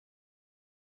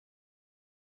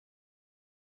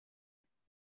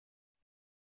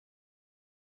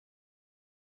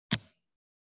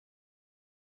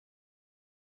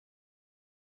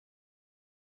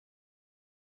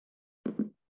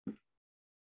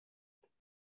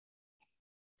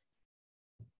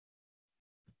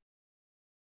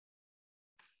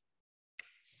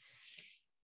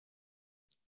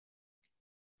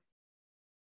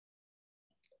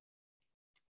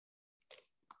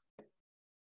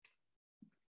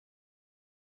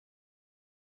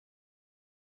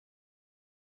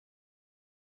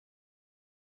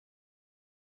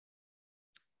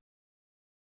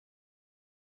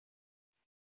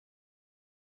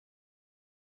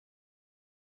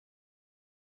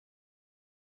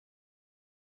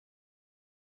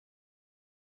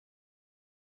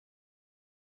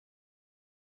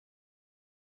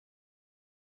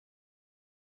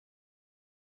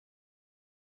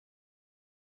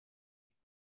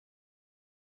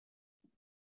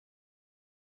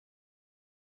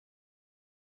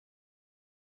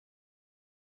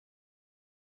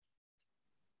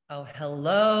Oh,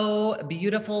 hello,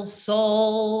 beautiful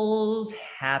souls.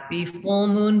 Happy full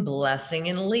moon blessing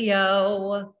in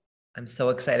Leo. I'm so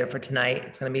excited for tonight.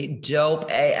 It's going to be dope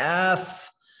AF.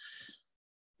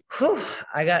 Whew,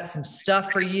 I got some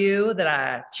stuff for you that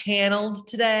I channeled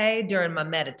today during my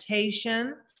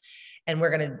meditation. And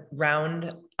we're going to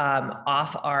round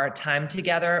off our time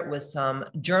together with some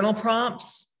journal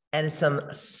prompts and some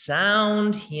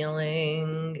sound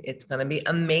healing. It's going to be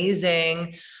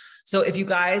amazing. So if you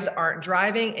guys aren't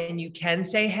driving and you can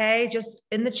say hey, just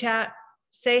in the chat,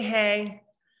 say hey.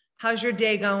 How's your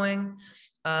day going?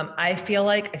 I feel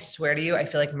like, I swear to you, I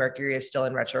feel like Mercury is still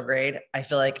in retrograde. I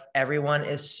feel like everyone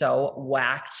is so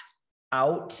whacked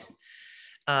out,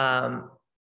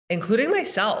 including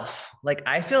myself. Like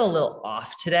I feel a little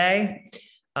off today,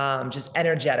 just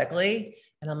energetically.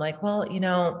 And I'm like, well,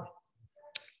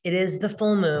 it is the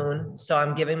full moon. So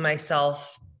I'm giving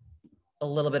myself a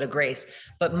little bit of grace,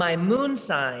 but my moon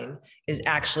sign is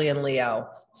actually in Leo.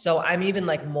 So I'm even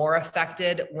like more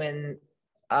affected when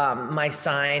my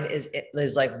sign is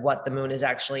like what the moon is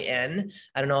actually in.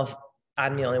 I don't know if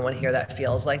I'm the only one here that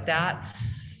feels like that,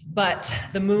 but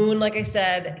the moon, like I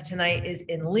said, tonight is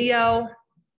in Leo.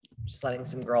 Just letting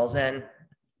some girls in.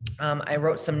 I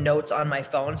wrote some notes on my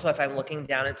phone. So if I'm looking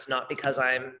down, it's not because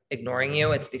I'm ignoring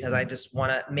you. It's because I just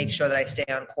want to make sure that I stay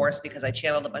on course because I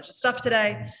channeled a bunch of stuff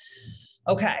today.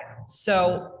 Okay.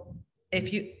 So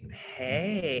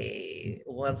hey,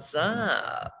 what's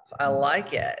up? I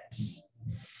like it.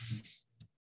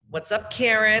 What's up,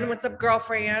 Karen? What's up,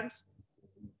 girlfriend?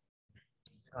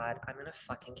 God, I'm gonna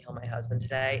fucking kill my husband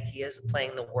today. He is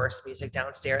playing the worst music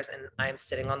downstairs and I'm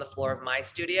sitting on the floor of my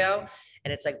studio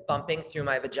and it's like bumping through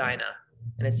my vagina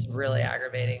and it's really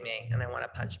aggravating me and I want to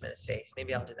punch him in his face.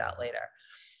 Maybe I'll do that later.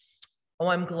 Oh,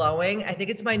 I'm glowing. I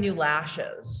think it's my new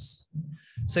lashes.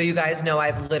 So you guys know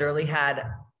I've literally had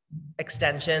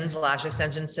lash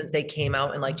extensions since they came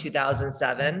out in like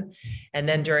 2007. And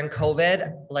then during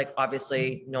COVID, like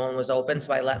obviously no one was open.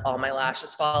 So I let all my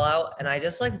lashes fall out. And I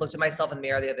just like looked at myself in the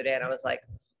mirror the other day and I was like,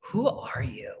 who are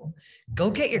you? Go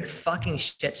get your fucking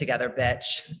shit together,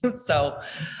 bitch. So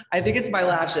I think it's my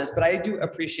lashes, but I do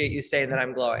appreciate you saying that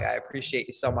I'm glowing. I appreciate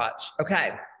you so much.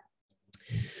 Okay.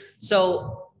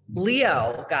 So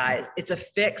Leo, guys, it's a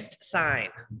fixed sign.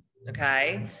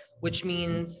 Okay. Which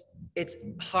means it's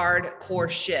hardcore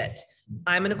shit.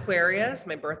 I'm an Aquarius.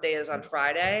 My birthday is on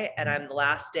Friday and I'm the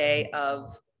last day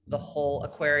of the whole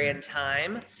Aquarian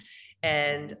time.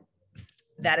 And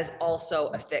that is also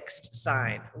a fixed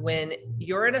sign. When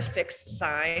you're in a fixed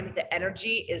sign, the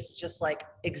energy is just like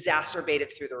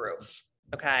exacerbated through the roof.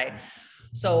 Okay.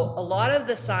 So a lot of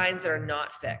the signs that are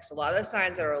not fixed, a lot of the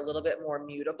signs that are a little bit more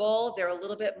mutable, they're a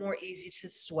little bit more easy to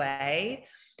sway.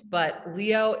 But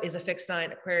Leo is a fixed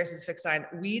sign, Aquarius is a fixed sign.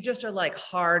 We just are like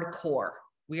hardcore.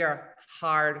 We are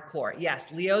hardcore.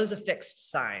 Yes, Leo is a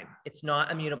fixed sign. It's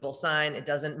not a mutable sign. It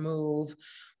doesn't move.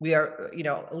 We are,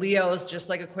 Leos, just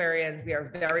like Aquarians, we are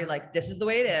very like, this is the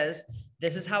way it is.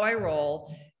 This is how I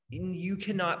roll. You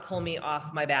cannot pull me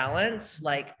off my balance.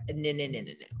 Like, no,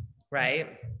 right?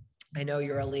 I know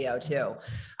you're a Leo too.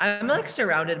 I'm like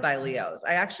surrounded by Leos.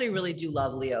 I actually really do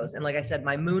love Leos. And like I said,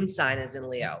 my moon sign is in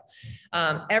Leo.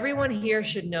 Everyone here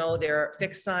should know their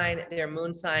fixed sign, their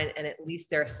moon sign, and at least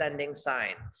their ascending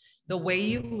sign. The way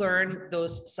you learn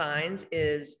those signs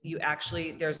is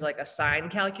there's like a sign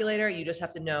calculator. You just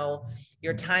have to know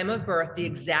your time of birth, the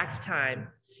exact time,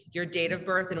 your date of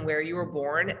birth and where you were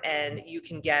born, and you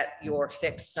can get your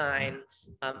fixed sign.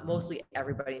 Mostly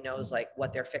everybody knows like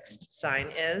what their fixed sign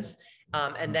is.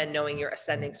 And then knowing your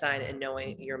ascending sign and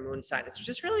knowing your moon sign. It's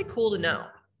just really cool to know.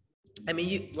 I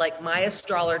mean, my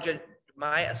astrologer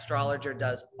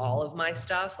does all of my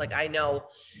stuff. Like I know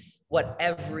what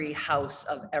every house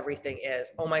of everything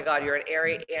is. Oh my God, you're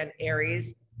an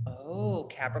Aries. Oh,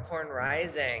 Capricorn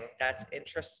rising. That's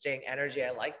interesting energy.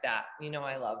 I like that.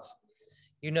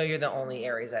 You're the only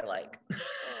Aries I like.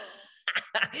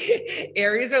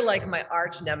 Aries are like my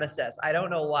arch nemesis. I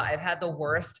don't know why. I've had the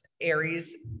worst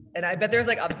Aries, and I bet there's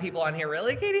like other people on here.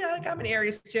 Really, Katie? I'm an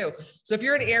Aries too. So if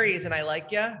you're an Aries and I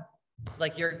like you,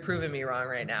 like you're proving me wrong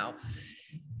right now.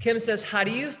 Kim says, how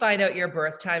do you find out your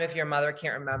birth time if your mother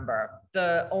can't remember?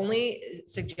 The only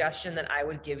suggestion that I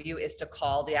would give you is to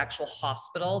call the actual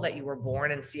hospital that you were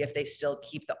born and see if they still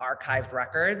keep the archived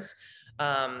records.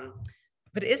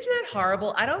 But isn't that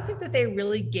horrible? I don't think that they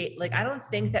really I don't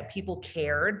think that people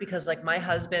cared because like my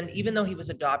husband, even though he was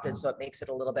adopted, so it makes it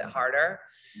a little bit harder.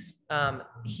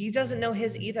 He doesn't know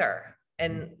his either.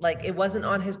 And like, it wasn't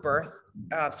on his birth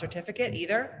certificate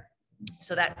either.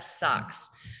 So that sucks.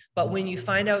 But when you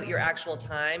find out your actual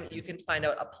time, you can find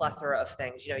out a plethora of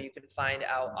things. You know, you can find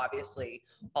out obviously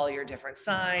all your different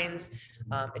signs.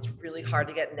 It's really hard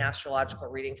to get an astrological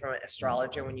reading from an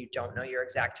astrologer when you don't know your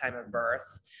exact time of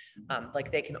birth.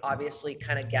 Like they can obviously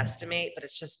kind of guesstimate, but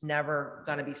it's just never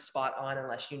going to be spot on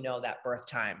unless you know that birth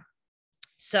time.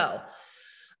 So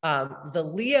the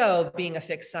Leo being a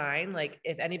fixed sign, like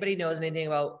if anybody knows anything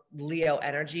about Leo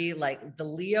energy, like the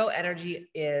Leo energy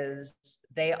is,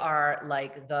 they are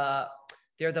like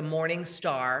they're the morning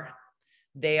star.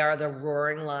 They are the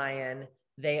roaring lion.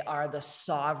 They are the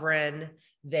sovereign.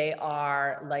 They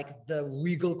are like the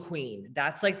regal queen.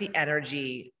 That's like the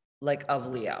energy like of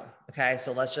Leo. Okay.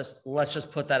 So let's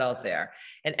just put that out there.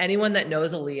 And anyone that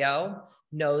knows a Leo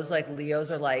knows like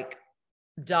Leos are like,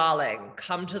 darling,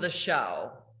 come to the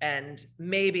show. And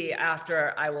maybe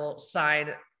after I will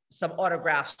sign some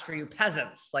autographs for you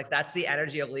peasants. Like that's the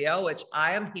energy of Leo, which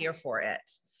I am here for it.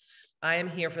 I am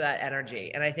here for that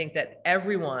energy. And I think that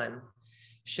everyone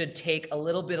should take a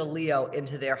little bit of Leo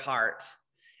into their heart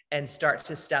and start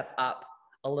to step up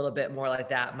a little bit more like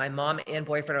that. My mom and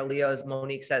boyfriend are Leos.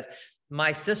 Monique says,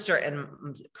 my sister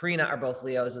and Karina are both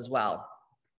Leos as well.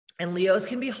 And Leos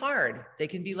can be hard. They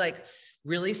can be like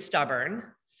really stubborn.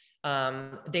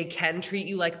 They can treat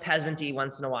you like peasanty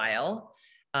once in a while.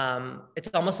 It's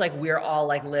almost like we're all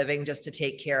like living just to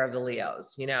take care of the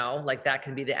Leos, you know, like that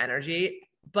can be the energy.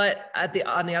 But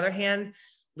on the other hand,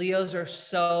 Leos are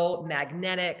so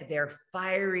magnetic. They're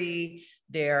fiery.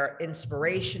 They're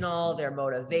inspirational. They're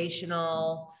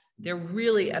motivational. They're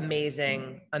really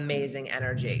amazing, amazing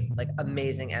energy, like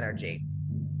amazing energy.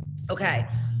 Okay.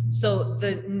 So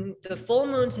the full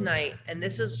moon tonight, and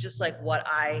this is just like what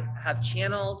I have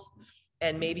channeled,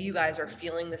 and maybe you guys are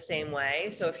feeling the same way.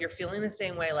 So if you're feeling the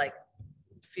same way, like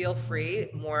feel free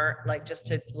more like just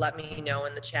to let me know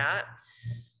in the chat.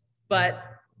 But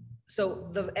so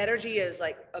the energy is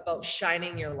like about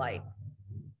shining your light.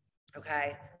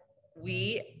 Okay.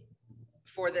 We,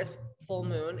 for this full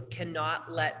moon,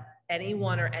 cannot let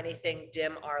anyone or anything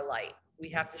dim our light. We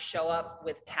have to show up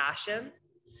with passion.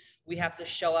 We have to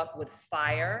show up with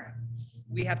fire.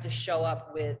 We have to show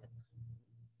up with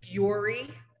fury,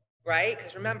 right?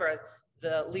 Because remember,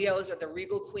 the Leos are the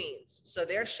regal queens. So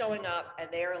they're showing up and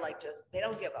they're like, just, they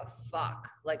don't give a fuck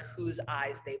like whose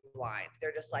eyes they blind.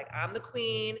 They're just like, I'm the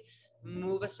queen,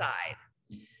 move aside.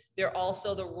 They're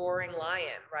also the roaring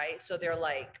lion, right? So they're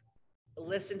like,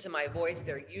 listen to my voice.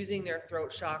 They're using their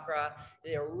throat chakra.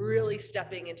 They're really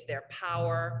stepping into their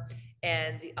power.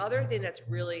 And the other thing that's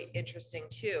really interesting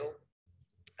too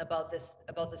about this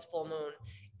full moon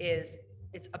is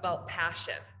it's about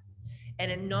passion.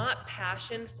 And not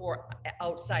passion for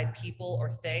outside people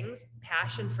or things,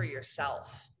 passion for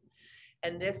yourself.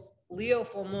 And this Leo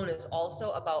full moon is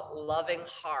also about loving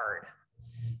hard,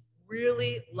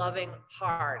 really loving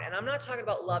hard. And I'm not talking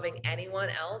about loving anyone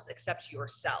else except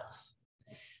yourself.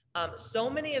 So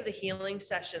many of the healing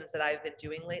sessions that I've been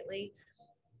doing lately,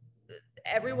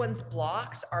 everyone's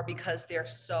blocks are because they're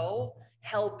so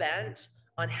hell-bent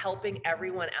on helping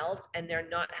everyone else and they're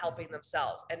not helping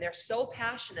themselves. And they're so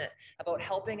passionate about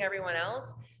helping everyone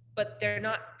else, but they're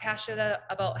not passionate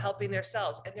about helping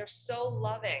themselves. And they're so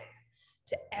loving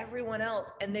to everyone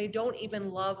else and they don't even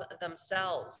love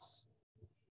themselves.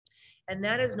 And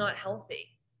that is not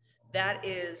healthy. That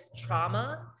is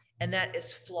trauma and that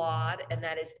is flawed and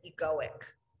that is egoic,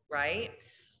 right?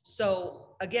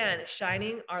 So again,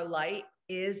 shining our light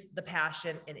is the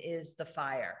passion and is the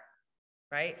fire,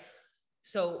 right?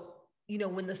 So, you know,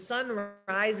 when the sun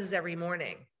rises every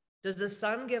morning, does the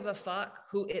sun give a fuck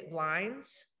who it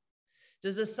blinds?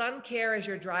 Does the sun care as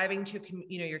you're driving to,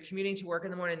 you know, you're commuting to work in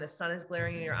the morning, the sun is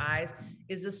glaring in your eyes?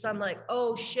 Is the sun like,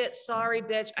 oh shit, sorry,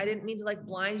 bitch, I didn't mean to like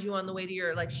blind you on the way to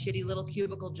your like shitty little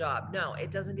cubicle job? No, it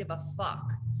doesn't give a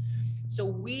fuck. So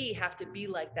we have to be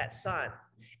like that sun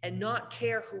and not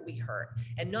care who we hurt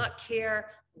and not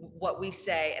care what we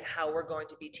say and how we're going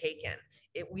to be taken.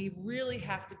 We really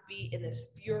have to be in this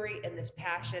fury and this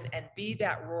passion and be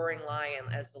that roaring lion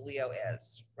as the Leo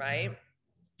is, right?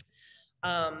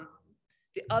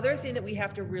 The other thing that we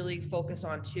have to really focus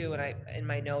on too, and in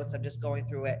my notes, I'm just going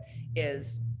through it,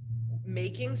 is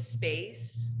making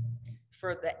space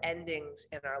for the endings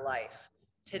in our life.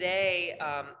 Today,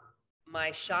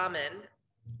 my shaman,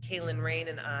 Kaylin Rain,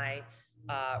 and I,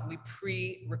 we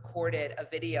pre-recorded a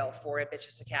video for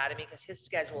Ambitious Academy because his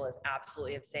schedule is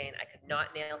absolutely insane. I could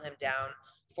not nail him down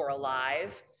for a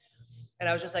live. And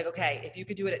I was just like, okay, if you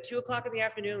could do it at 2:00 in the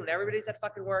afternoon when everybody's at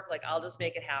fucking work, like I'll just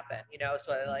make it happen, you know?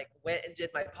 So I like went and did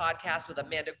my podcast with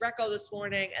Amanda Greco this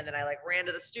morning. And then I like ran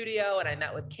to the studio and I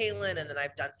met with Kaylin, and then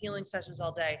I've done healing sessions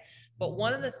all day. But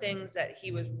one of the things that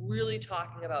he was really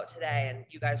talking about today, and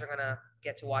you guys are gonna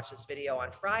get to watch this video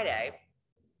on Friday,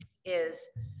 is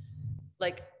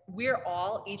like, we're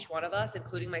all, each one of us,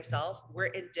 including myself, we're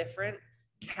in different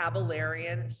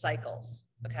Kabbalion cycles.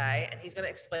 Okay. And he's going to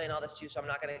explain all this to you, so I'm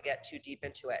not going to get too deep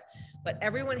into it. But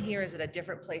everyone here is at a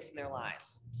different place in their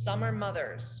lives. Some are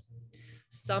mothers,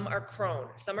 some are crone,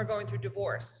 some are going through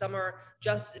divorce, some are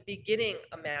just beginning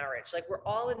a marriage. Like, we're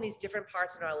all in these different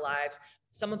parts in our lives.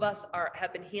 Some of us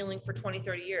have been healing for 20,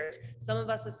 30 years. Some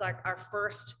of us, it's like our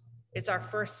first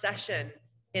session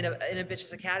in a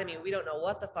Bitches Academy. We don't know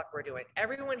what the fuck we're doing.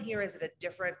 Everyone here is at a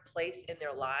different place in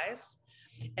their lives.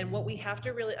 And what we have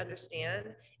to really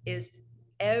understand is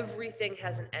everything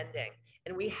has an ending,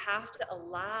 and we have to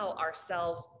allow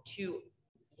ourselves to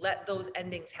let those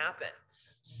endings happen.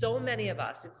 So many of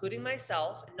us, including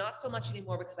myself, not so much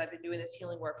anymore because I've been doing this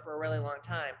healing work for a really long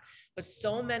time, but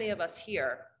so many of us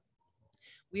here,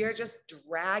 we are just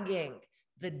dragging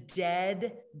the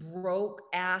dead, broke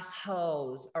ass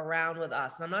hoes around with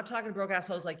us. And I'm not talking broke ass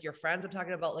hoes like your friends. I'm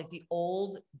talking about like the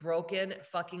old, broken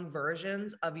fucking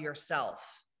versions of yourself.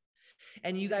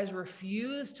 And you guys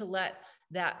refuse to let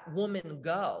that woman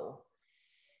go.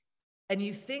 And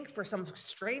you think for some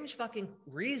strange fucking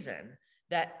reason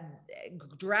that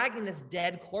dragging this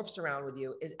dead corpse around with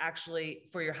you is actually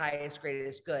for your highest,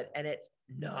 greatest good. And it's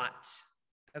not.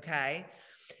 Okay.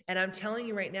 And I'm telling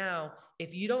you right now,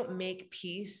 if you don't make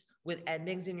peace with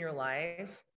endings in your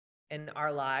life and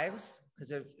our lives, because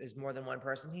there is more than one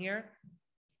person here,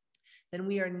 then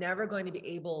we are never going to be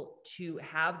able to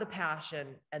have the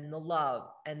passion and the love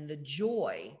and the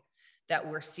joy that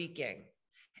we're seeking.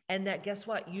 And that, guess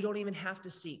what? You don't even have to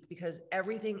seek, because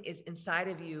everything is inside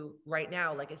of you right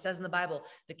now. Like it says in the Bible,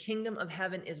 the kingdom of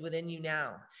heaven is within you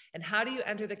now. And how do you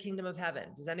enter the kingdom of heaven?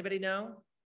 Does anybody know?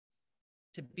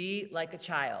 To be like a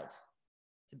child,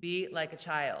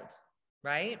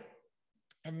 right?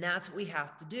 And that's what we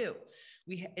have to do.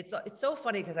 It's so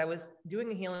funny, because I was doing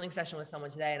a healing session with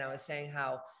someone today, and I was saying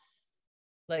how,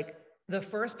 like, the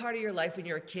first part of your life when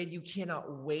you're a kid, you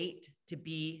cannot wait to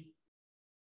be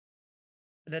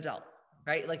an adult,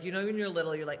 right? Like, you know, when you're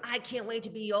little, you're like, I can't wait to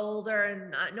be older,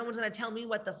 and no one's going to tell me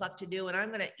what the fuck to do. And I'm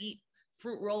going to eat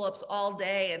fruit roll-ups all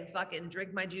day and fucking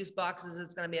drink my juice boxes.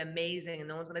 It's going to be amazing. And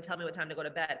no one's going to tell me what time to go to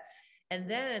bed. And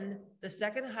then the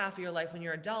second half of your life, when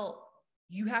you're adult,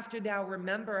 you have to now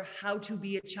remember how to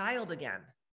be a child again.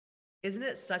 Isn't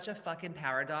it such a fucking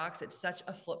paradox? It's such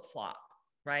a flip-flop,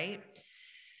 right?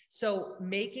 So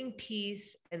making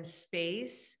peace and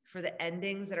space for the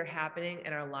endings that are happening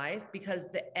in our life, because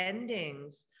the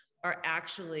endings are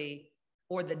actually,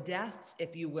 or the deaths,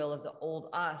 if you will, of the old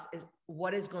us, is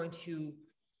what is going to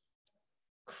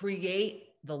create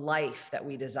the life that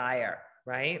we desire,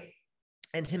 right?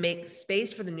 And to make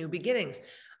space for the new beginnings.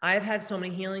 I've had so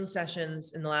many healing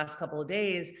sessions in the last couple of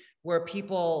days where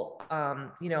people,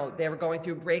 you know, they were going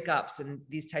through breakups and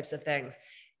these types of things.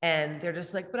 And they're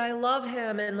just like, but I love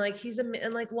him. And like,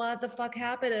 and like, what the fuck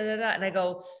happened? And I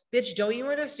go, bitch, don't you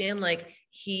understand? Like,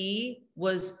 he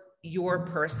was your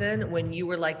person when you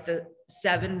were like the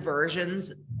 7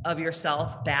 versions of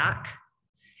yourself back.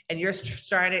 And you're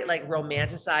starting to like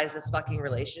romanticize this fucking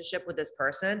relationship with this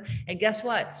person. And guess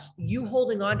what? You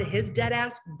holding on to his dead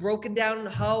ass, broken down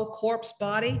hoe corpse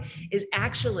body is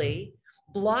actually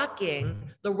blocking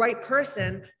the right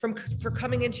person for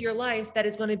coming into your life that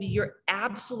is going to be your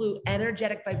absolute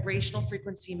energetic vibrational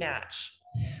frequency match.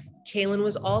 Kaylin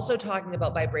was also talking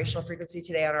about vibrational frequency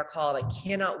today on our call. I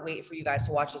cannot wait for you guys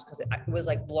to watch this, because it was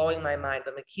like blowing my mind.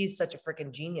 I'm like, he's such a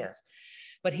freaking genius.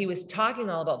 But he was talking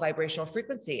all about vibrational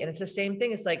frequency. And it's the same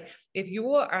thing. It's like, if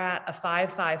you are at a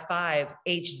 555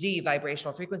 Hz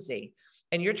vibrational frequency,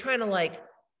 and you're trying to like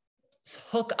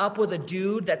hook up with a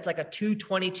dude that's like a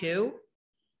 222,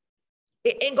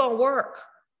 it ain't gonna work.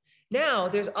 Now,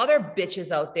 there's other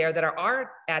bitches out there that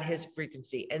are at his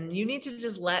frequency, and you need to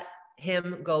just let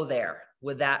him go there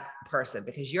with that person,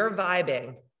 because you're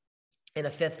vibing in a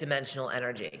 5th dimensional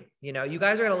energy. You know, you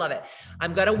guys are going to love it.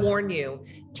 I'm going to warn you,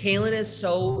 Kaylin is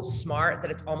so smart that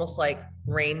it's almost like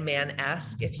Rain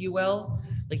Man-esque, if you will.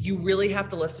 Like, you really have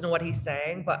to listen to what he's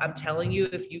saying. But I'm telling you,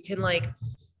 if you can like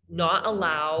not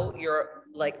allow your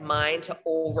like mind to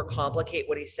overcomplicate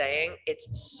what he's saying, it's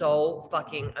so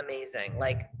fucking amazing.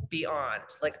 Like, beyond.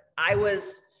 Like, I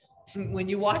was, when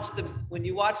you watch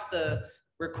the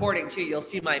recording too, you'll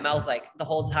see my mouth like the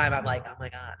whole time. I'm like, oh my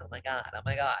God, oh my God, oh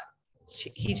my God.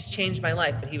 he's changed my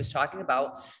life, but he was talking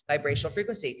about vibrational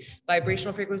frequency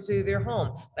with your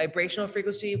home, vibrational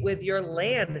frequency with your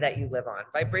land that you live on,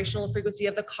 vibrational frequency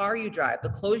of the car you drive, the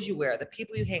clothes you wear, the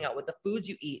people you hang out with, the foods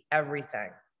you eat, everything.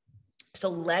 So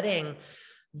letting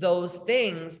those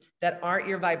things that aren't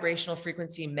your vibrational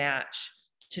frequency match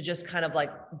to just kind of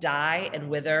like die and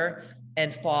wither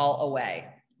and fall away,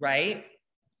 right?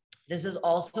 This is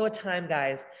also a time,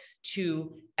 guys,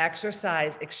 to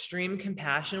exercise extreme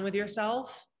compassion with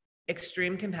yourself,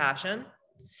 extreme compassion.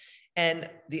 And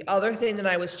the other thing that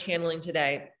I was channeling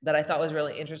today that I thought was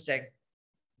really interesting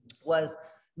was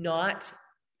not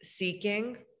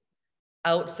seeking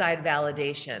outside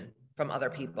validation from other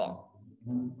people,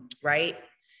 right?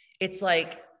 It's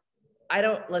like,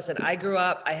 I grew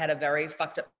up, I had a very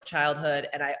fucked up childhood,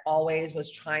 and I always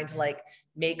was trying to like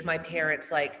make my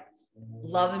parents like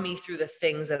love me through the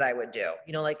things that I would do.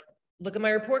 You know, like, look at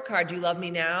my report card. Do you love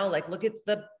me now? Like, look at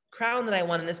the crown that I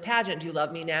won in this pageant. Do you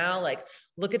love me now? Like,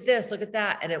 look at this, look at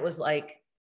that. And it was like,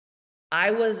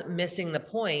 I was missing the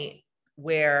point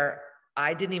where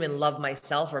I didn't even love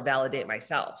myself or validate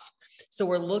myself. So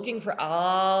we're looking for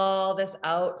all this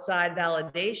outside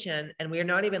validation, and we're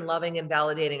not even loving and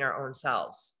validating our own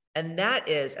selves. And that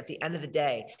is, at the end of the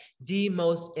day, the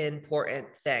most important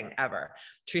thing ever.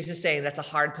 Teresa's saying that's a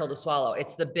hard pill to swallow.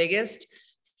 It's the biggest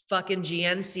fucking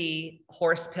GNC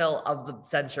horse pill of the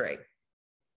century.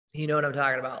 You know what I'm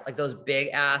talking about? Like those big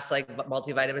ass, like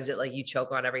multivitamins that like you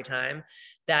choke on every time.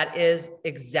 That is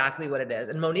exactly what it is.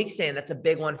 And Monique's saying that's a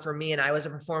big one for me. And I was a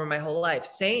performer my whole life.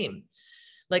 Same.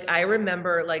 Like I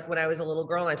remember like when I was a little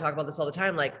girl, and I talk about this all the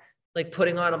time, like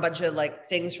putting on a bunch of like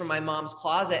things from my mom's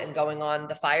closet and going on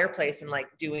the fireplace and like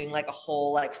doing like a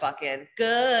whole like fucking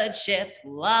good shit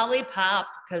lollipop.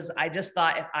 Cause I just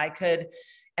thought if I could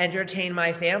entertain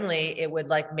my family, it would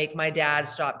like make my dad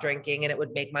stop drinking, and it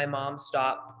would make my mom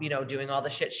stop, you know, doing all the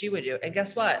shit she would do. And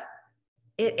guess what?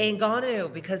 It ain't gonna,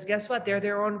 because guess what? They're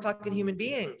their own fucking human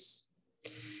beings.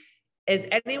 Is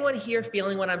anyone here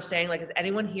feeling what I'm saying? Like, is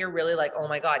anyone here really like, oh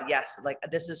my God, yes, like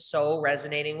this is so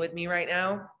resonating with me right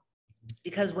now?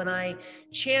 Because when I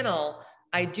channel,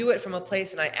 I do it from a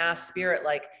place and I ask spirit,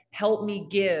 like, help me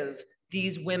give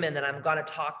these women that I'm going to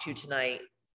talk to tonight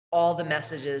all the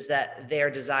messages that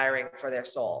they're desiring for their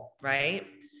soul, right?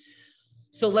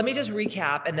 So let me just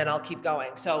recap and then I'll keep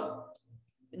going. So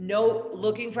no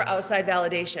looking for outside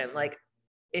validation. Like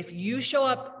if you show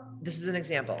up, this is an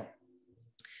example.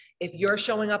 If you're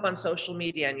showing up on social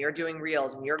media and you're doing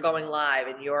reels and you're going live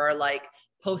and you're like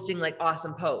posting like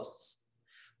awesome posts,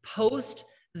 post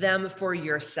them for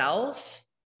yourself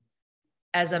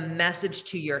as a message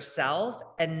to yourself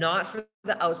and not for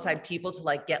the outside people to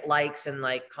like get likes and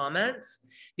like comments.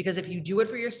 Because if you do it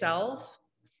for yourself,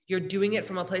 you're doing it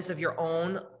from a place of your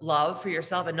own love for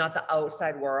yourself and not the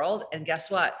outside world. And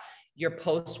guess what? Your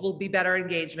posts will be better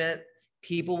engagement.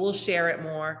 People will share it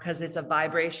more because it's a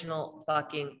vibrational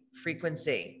fucking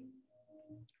frequency,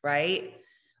 right?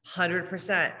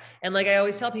 100%. And like I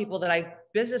always tell people that I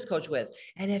business coach with,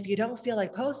 and if you don't feel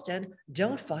like posting,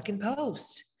 don't fucking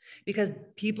post, because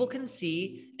people can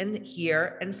see and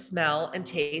hear and smell and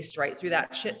taste right through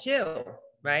that shit too,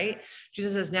 right?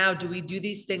 Jesus says, now, do we do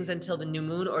these things until the new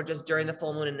moon or just during the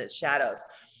full moon and its shadows?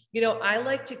 You know, I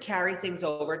like to carry things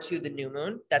over to the new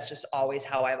moon. That's just always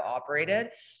how I've operated.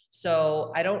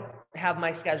 So I don't have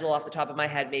my schedule off the top of my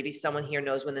head. Maybe someone here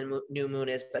knows when the new moon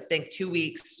is, but think 2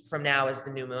 weeks from now is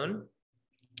the new moon.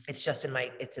 It's just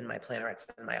it's in my planner. It's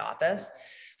in my office.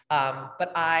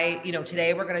 But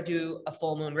today we're going to do a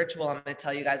full moon ritual. I'm going to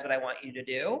tell you guys what I want you to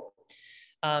do.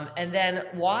 And then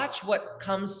watch what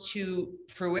comes to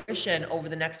fruition over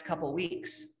the next couple of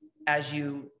weeks as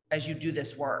you do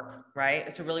this work, right?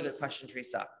 It's a really good question,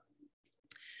 Teresa.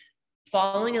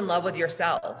 Falling in love with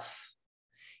yourself.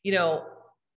 You know,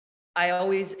 I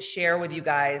always share with you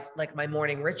guys like my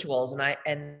morning rituals,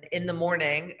 and in the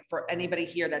morning, for anybody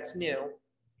here that's new,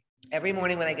 every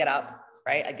morning when I get up,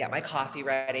 right, I get my coffee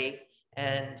ready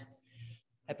and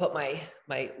I put my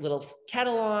little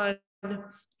kettle on,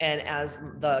 and as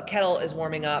the kettle is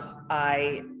warming up,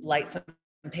 I light some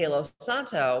Palo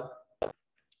Santo,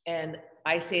 and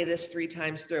I say this 3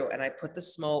 times through, and I put the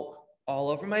smoke all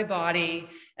over my body,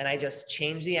 and I just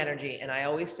change the energy. And I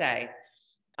always say,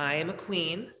 I am a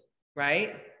queen,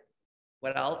 right?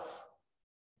 What else?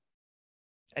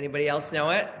 Anybody else know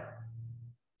it?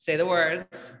 Say the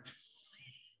words.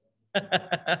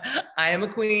 I am a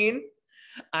queen.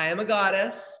 I am a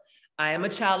goddess. I am a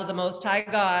child of the Most High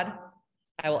God.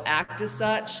 I will act as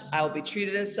such. I will be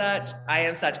treated as such. I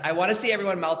am such. I want to see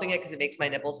everyone mouthing it because it makes my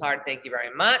nipples hard. Thank you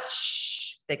very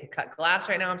much. They could cut glass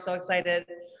right now. I'm so excited.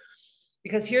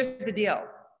 Because here's the deal.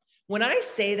 When I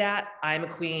say that I'm a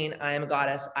queen, I am a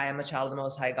goddess, I am a child of the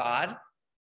Most High God.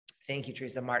 Thank you,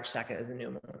 Teresa. March 2nd is a new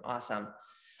moon. Awesome.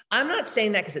 I'm not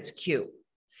saying that because it's cute.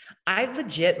 I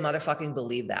legit motherfucking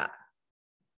believe that.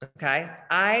 Okay.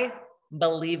 I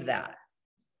believe that.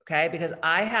 Okay. Because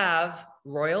I have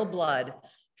royal blood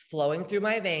flowing through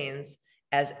my veins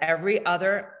as every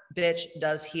other bitch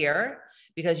does here,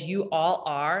 because you all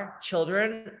are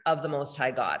children of the Most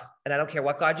High God. And I don't care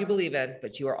what God you believe in,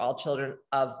 but you are all children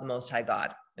of the Most High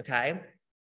God. Okay.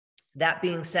 That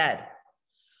being said,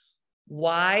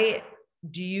 why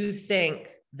do you think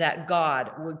that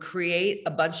God would create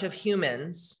a bunch of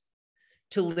humans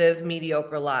to live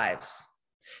mediocre lives?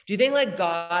 Do you think like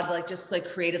God like just like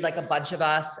created like a bunch of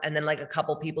us and then like a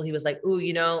couple people he was like, ooh,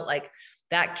 you know, like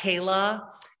that Kayla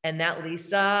and that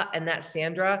Lisa and that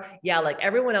Sandra, yeah, like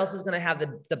everyone else is going to have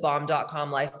the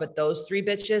bomb.com life, but those three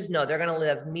bitches, no, they're going to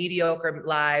live mediocre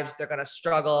lives. They're going to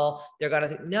struggle. They're going to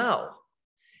think, no,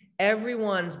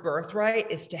 everyone's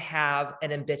birthright is to have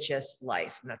an ambitious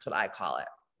life. And that's what I call it.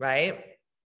 Right.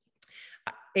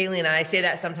 Alien, I say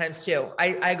that sometimes too.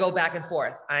 I go back and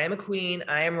forth. I am a queen.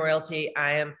 I am royalty.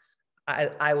 I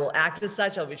will act as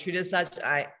such. I'll be treated as such.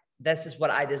 This is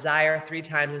what I desire 3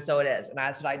 times. And so it is. And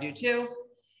that's what I do too.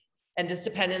 And just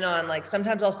depending on like,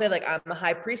 sometimes I'll say like, I'm a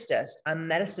high priestess, I'm a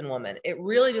medicine woman. It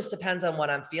really just depends on what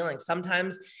I'm feeling.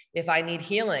 Sometimes if I need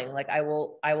healing, like I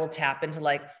will tap into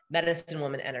like medicine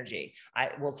woman energy.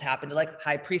 I will tap into like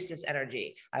high priestess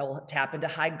energy. I will tap into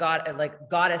high god, like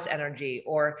goddess energy,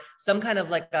 or some kind of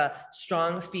like a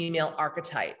strong female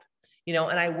archetype. You know,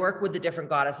 and I work with the different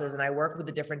goddesses and I work with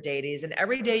the different deities, and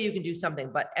every day you can do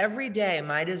something, but every day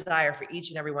my desire for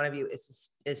each and every one of you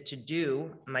is to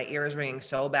do, my ear is ringing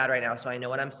so bad right now. So I know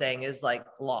what I'm saying is like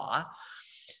law.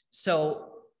 So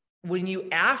when you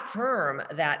affirm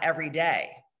that every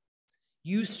day,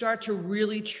 you start to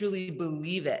really, truly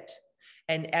believe it.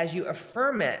 And as you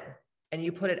affirm it and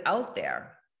you put it out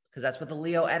there, because that's what the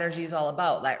Leo energy is all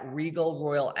about, that regal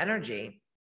royal energy,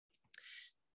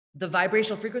 the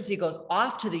vibrational frequency goes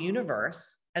off to the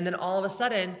universe. And then all of a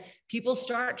sudden, people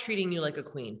start treating you like a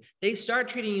queen. They start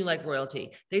treating you like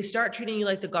royalty. They start treating you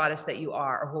like the goddess that you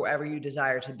are, or whoever you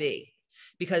desire to be.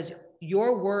 Because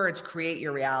your words create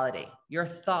your reality. Your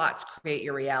thoughts create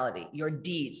your reality. Your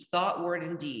deeds, thought, word,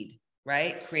 and deed,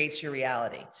 right, creates your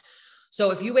reality.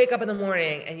 So if you wake up in the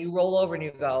morning and you roll over and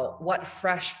you go, what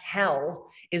fresh hell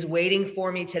is waiting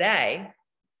for me today?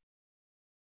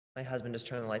 My husband just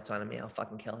turned the lights on me. I'll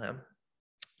fucking kill him.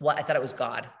 What? I thought it was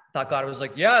God. I thought God was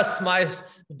like, yes, my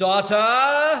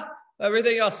daughter,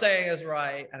 everything you're saying is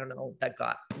right. I don't know that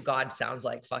God sounds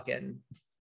like fucking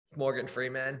Morgan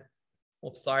Freeman.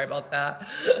 Well, sorry about that.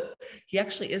 He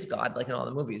actually is God, like in all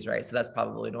the movies, right? So that's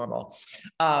probably normal.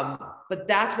 But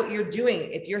that's what you're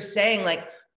doing. If you're saying like,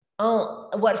 oh,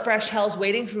 what fresh hell's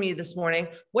waiting for me this morning?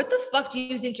 What the fuck do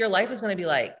you think your life is going to be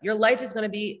like? Your life is going to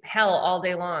be hell all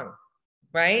day long.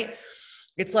 Right?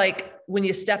 It's like when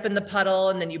you step in the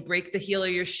puddle and then you break the heel of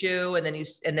your shoe and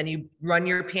then you run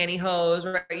your pantyhose,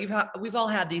 right? We've all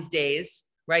had these days,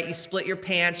 right? You split your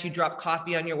pants, you drop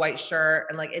coffee on your white shirt,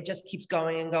 and like it just keeps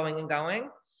going and going and going.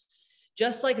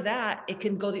 Just like that, it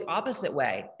can go the opposite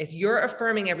way. If you're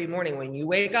affirming every morning when you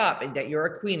wake up and that you're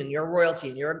a queen and you're royalty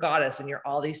and you're a goddess and you're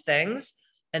all these things,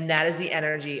 and that is the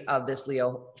energy of this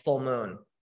Leo full moon.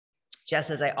 Jess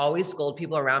says, I always scold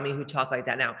people around me who talk like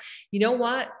that now. You know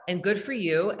what? And good for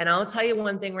you. And I'll tell you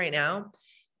one thing right now.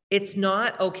 It's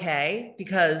not okay,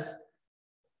 because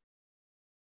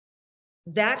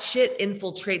that shit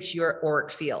infiltrates your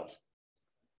auric field.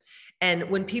 And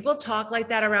when people talk like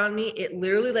that around me, it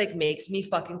literally like makes me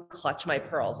fucking clutch my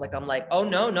pearls. Like I'm like, oh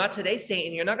no, not today,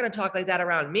 Satan. You're not going to talk like that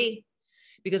around me.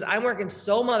 Because I'm working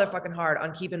so motherfucking hard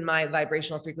on keeping my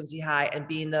vibrational frequency high and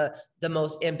being the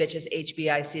most ambitious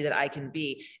HBIC that I can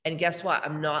be. And guess what?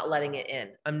 I'm not letting it in.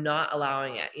 I'm not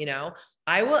allowing it. You know,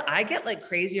 I get like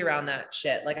crazy around that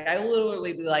shit. Like I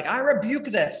literally be like, I rebuke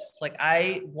this. Like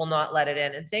I will not let it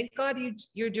in. And thank God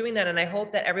you're doing that. And I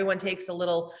hope that everyone takes a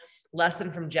little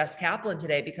lesson from Jess Kaplan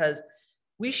today, because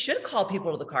we should call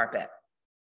people to the carpet.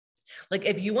 Like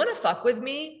if you want to fuck with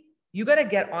me, you got to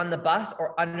get on the bus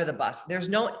or under the bus. There's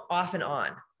no off and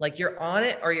on. Like you're on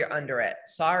it or you're under it.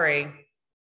 Sorry.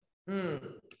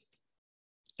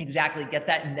 Exactly. Get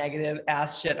that negative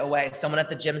ass shit away. Someone at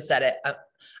the gym said it.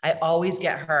 I always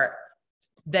get hurt.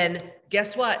 Then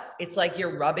guess what? It's like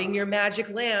you're rubbing your magic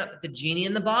lamp. The genie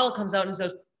in the bottle comes out and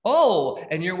says, oh,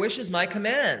 and your wish is my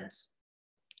command.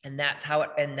 And that's how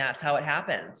it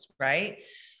happens. Right.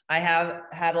 I have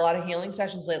had a lot of healing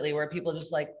sessions lately where people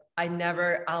just like,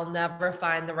 I'll never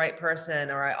find the right person,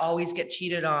 or I always get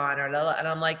cheated on, and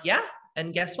I'm like, yeah,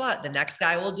 And guess what? The next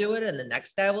guy will do it, and the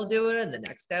next guy will do it, and the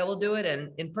next guy will do it,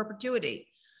 and in perpetuity.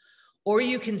 Or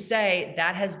you can say,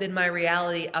 that has been my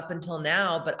reality up until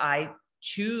now, but I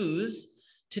choose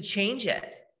to change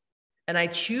it. And I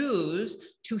choose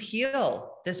to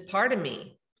heal this part of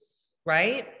me,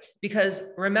 right? Because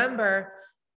remember,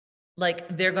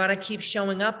 like, they're going to keep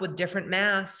showing up with different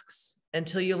masks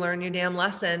until you learn your damn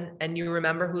lesson and you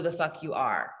remember who the fuck you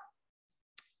are.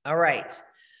 All right.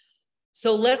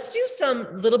 So let's do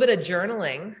some little bit of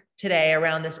journaling today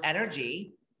around this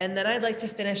energy. And then I'd like to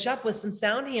finish up with some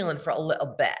sound healing for a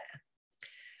little bit.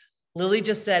 Lily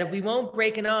just said, we won't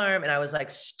break an arm. And I was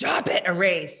like, stop it,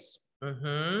 erase.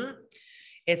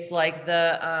 It's like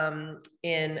the,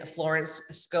 in Florence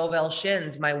Scovel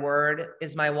Shins, my word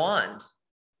is my wand.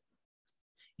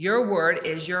 Your word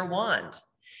is your wand.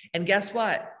 And guess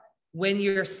what? When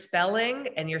you're spelling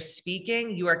and you're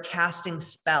speaking, you are casting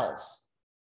spells.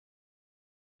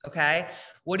 Okay.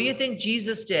 What do you think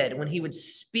Jesus did when he would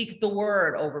speak the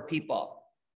word over people?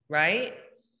 Right?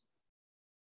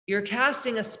 You're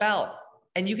casting a spell,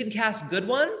 and you can cast good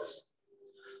ones,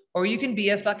 or you can be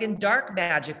a fucking dark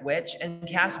magic witch and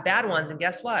cast bad ones. And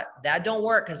guess what? That don't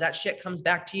work, because that shit comes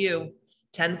back to you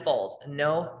tenfold.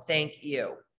 No, thank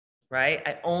you. Right?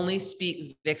 I only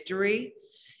speak victory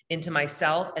into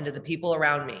myself and to the people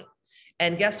around me.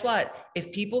 And guess what?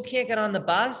 If people can't get on the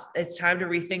bus, it's time to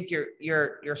rethink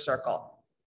your circle.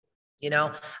 You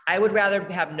know, I would rather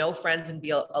have no friends and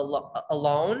be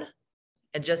alone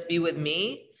and just be with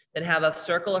me than have a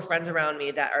circle of friends around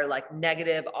me that are like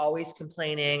negative, always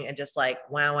complaining, and just like,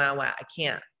 wow, wow, wow, I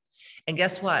can't. And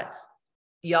guess what?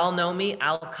 Y'all know me.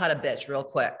 I'll cut a bitch real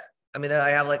quick. I mean,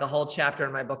 I have like a whole chapter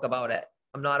in my book about it.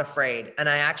 I'm not afraid. And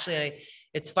I actually,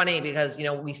 it's funny because, you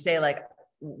know, we say like,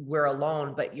 we're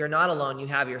alone, but you're not alone. You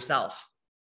have yourself.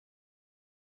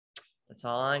 That's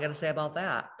all I got to say about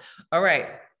that. All right.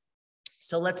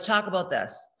 So let's talk about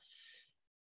this.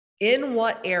 In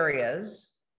what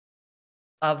areas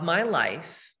of my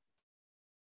life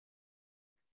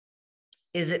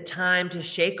is it time to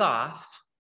shake off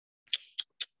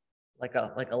like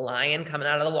a lion coming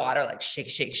out of the water, like shake,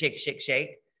 shake, shake, shake,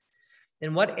 shake?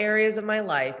 In what areas of my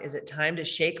life is it time to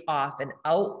shake off an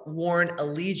outworn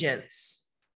allegiance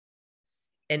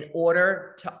in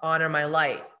order to honor my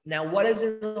light? Now, what is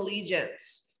an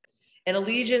allegiance? An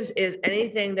allegiance is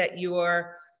anything that you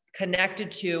are connected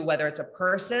to, whether it's a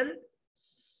person,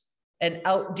 an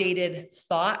outdated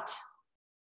thought,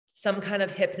 some kind of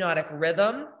hypnotic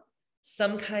rhythm,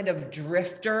 some kind of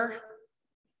drifter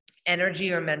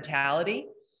energy or mentality.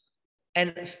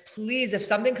 And please, if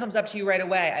something comes up to you right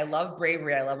away, I love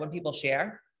bravery. I love when people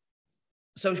share.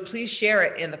 So please share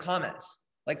it in the comments.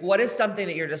 Like, what is something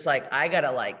that you're just like, I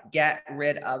gotta like get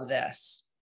rid of this.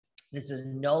 This is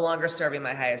no longer serving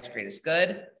my highest, greatest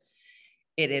good.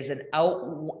 It is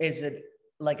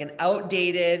like an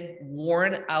outdated,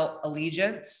 worn out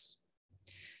allegiance.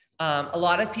 A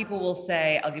lot of people will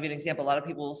say, I'll give you an example. A lot of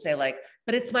people will say like,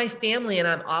 but it's my family and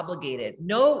I'm obligated.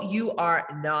 No, you are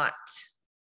not.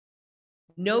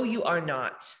 No, you are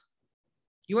not.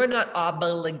 You are not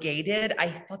obligated.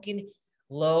 I fucking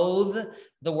loathe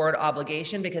the word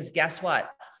obligation, because guess what?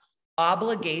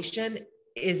 Obligation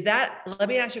is that, let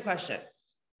me ask you a question.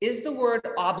 Is the word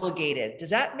obligated, does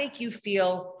that make you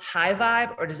feel high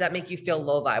vibe or does that make you feel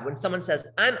low vibe? When someone says,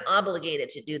 I'm obligated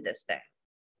to do this thing,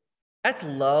 that's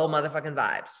low motherfucking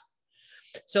vibes.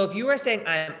 So if you are saying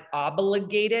I'm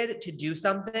obligated to do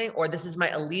something, or this is my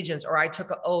allegiance, or I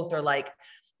took an oath, or like,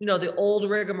 you know, the old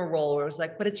rigmarole where it was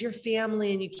like, but it's your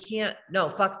family and you can't, no,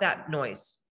 fuck that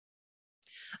noise.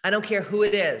 I don't care who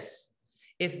it is.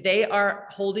 If they are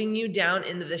holding you down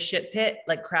into the shit pit,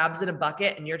 like crabs in a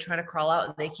bucket, and you're trying to crawl out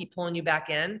and they keep pulling you back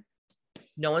in,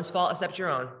 no one's fault except your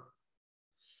own.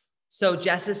 So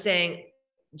Jess is saying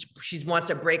she wants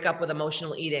to break up with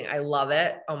emotional eating. I love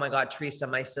it. Oh my God, Teresa,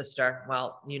 my sister.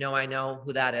 Well, you know, I know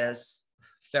who that is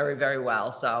very, very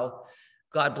well. So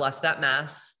God bless that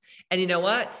mess. And you know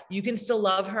what? You can still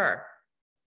love her.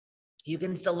 You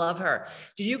can still love her.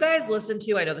 Did you guys listen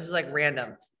to, I know this is like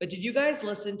random, but did you guys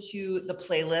listen to the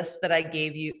playlist that I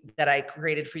gave you, that I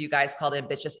created for you guys called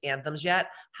Ambitious Anthems yet?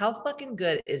 How fucking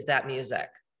good is that music?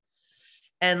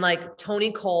 And like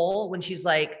Toni Cole, when she's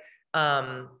like,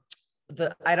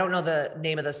 I don't know the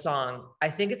name of the song. I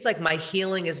think it's like My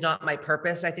Healing Is Not My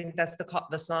Purpose. I think that's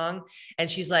the song.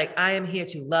 And she's like, I am here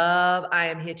to love. I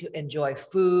am here to enjoy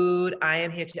food. I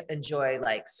am here to enjoy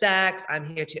like sex. I'm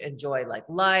here to enjoy like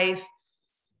life.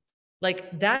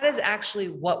 Like that is actually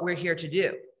what we're here to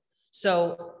do.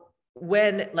 So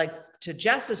when, like to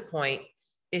Jess's point,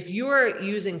 if you're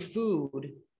using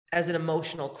food as an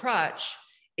emotional crutch,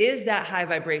 Is that high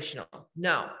vibrational?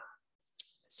 No.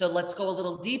 So let's go a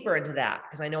little deeper into that,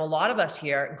 because I know a lot of us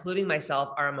here, including myself,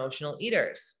 are emotional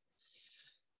eaters.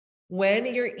 When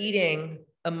you're eating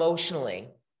emotionally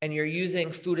and you're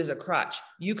using food as a crutch,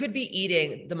 you could be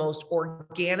eating the most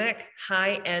organic,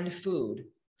 high-end food,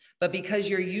 but because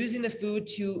you're using the food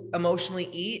to emotionally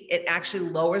eat, it actually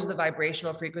lowers the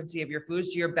vibrational frequency of your food.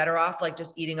 So you're better off like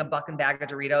just eating a bucket bag of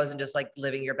Doritos and just like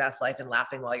living your best life and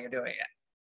laughing while you're doing it.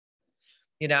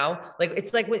 You know, like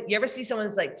it's like when you ever see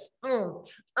someone's like, oh,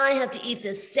 I have to eat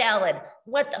this salad.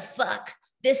 What the fuck?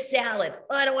 This salad.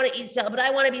 Oh, I don't want to eat salad, but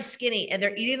I want to be skinny. And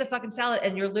they're eating the fucking salad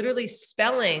and you're literally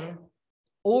spelling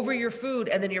over your food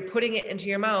and then you're putting it into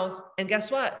your mouth. And guess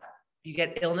what? You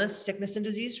get illness, sickness, and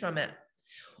disease from it.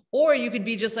 Or you could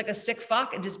be just like a sick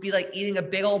fuck and just be like eating a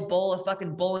big old bowl of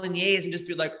fucking bolognese and just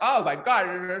be like, oh my God,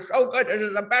 this is so good. This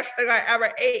is the best thing I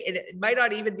ever ate. And it might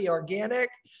not even be organic.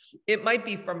 It might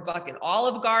be from fucking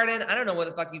Olive Garden. I don't know where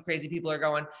the fuck you crazy people are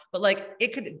going, but like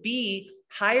it could be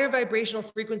higher vibrational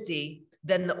frequency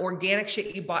than the organic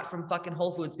shit you bought from fucking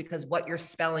Whole Foods because what you're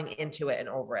spelling into it and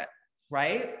over it,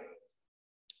 right?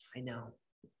 I know.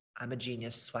 I'm a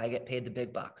genius. That's why I get paid the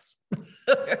big bucks,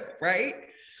 right?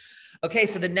 Okay,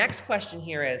 so the next question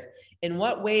here is, in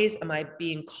what ways am I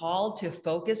being called to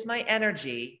focus my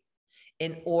energy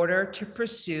in order to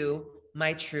pursue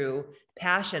my true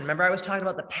passion? Remember, I was talking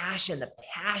about the passion.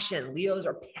 Leos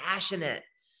are passionate,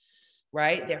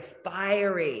 right? They're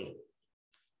fiery.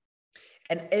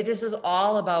 And this is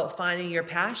all about finding your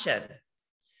passion,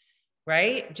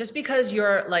 right? Just because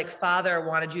your like father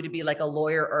wanted you to be like a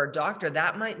lawyer or a doctor,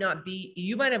 that might not be,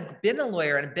 you might have been a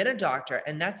lawyer and been a doctor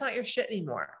and that's not your shit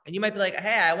anymore. And you might be like,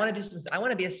 hey, I want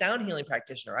to be a sound healing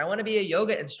practitioner. I want to be a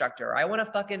yoga instructor. Or I want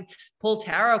to fucking pull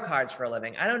tarot cards for a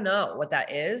living. I don't know what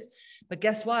that is, but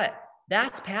guess what?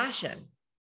 That's passion.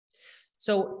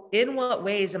 So in what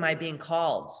ways am I being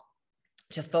called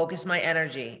to focus my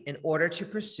energy in order to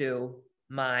pursue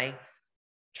my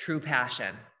true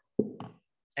passion?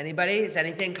 Anybody? Has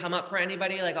anything come up for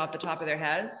anybody like off the top of their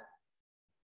heads?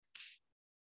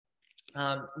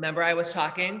 Remember I was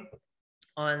talking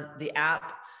on the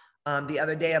app the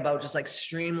other day about just like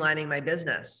streamlining my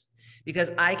business,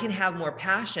 because I can have more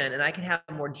passion and I can have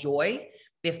more joy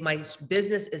if my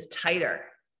business is tighter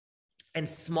and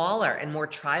smaller and more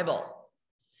tribal,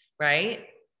 right?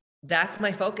 That's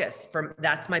my focus.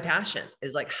 That's my passion,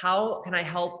 is like, how can I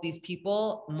help these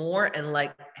people more and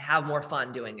like have more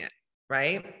fun doing it?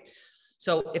 Right?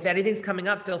 So if anything's coming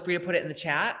up, feel free to put it in the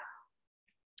chat.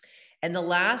 And the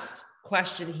last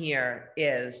question here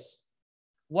is,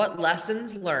 what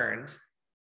lessons learned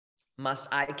must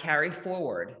I carry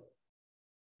forward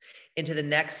into the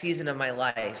next season of my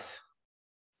life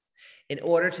in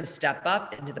order to step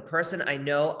up into the person I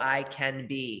know I can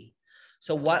be?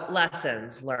 So what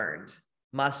lessons learned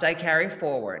must I carry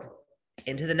forward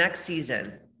into the next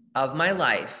season of my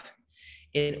life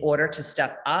in order to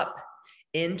step up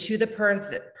into the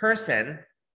person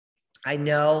I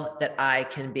know that I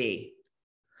can be?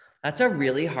 That's a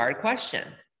really hard question.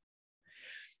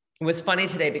 It was funny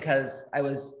today because I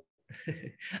was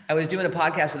doing a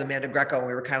podcast with Amanda Greco and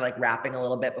we were kind of like rapping a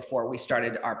little bit before we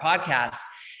started our podcast.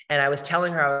 And I was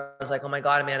telling her, I was like, oh my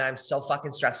God, Amanda, I'm so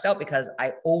fucking stressed out because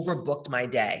I overbooked my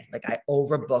day. Like I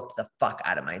overbooked the fuck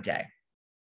out of my day.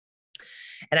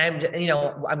 And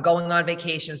I'm going on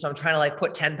vacation. So I'm trying to like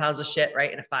put 10 pounds of shit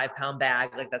right in a 5-pound bag.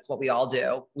 Like that's what we all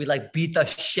do. We like beat the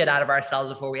shit out of ourselves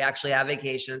before we actually have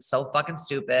vacation. It's so fucking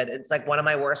stupid. It's like one of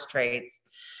my worst traits.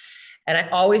 And I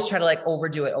always try to like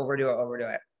overdo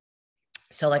it.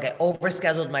 So like I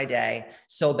overscheduled my day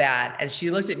so bad. And she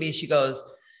looked at me, she goes,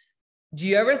 do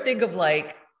you ever think of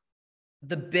like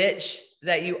the bitch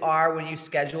that you are when you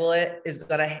schedule it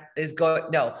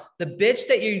no, the bitch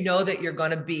that you know that you're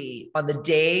going to be on the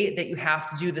day that you have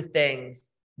to do the things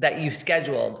that you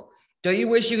scheduled? Don't you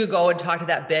wish you could go and talk to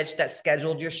that bitch that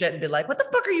scheduled your shit and be like, what the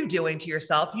fuck are you doing to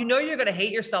yourself? You know, you're going to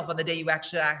hate yourself on the day you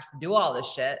actually do all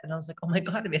this shit. And I was like, oh my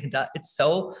God, Amanda, it's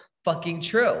so fucking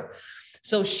true.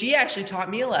 So she actually taught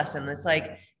me a lesson. It's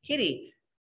like, Kitty,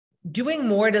 doing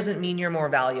more doesn't mean you're more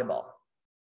valuable.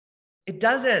 It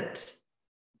doesn't.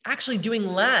 Actually, doing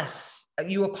less,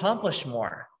 you accomplish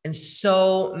more in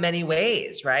so many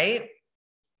ways, right?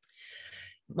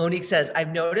 Monique says,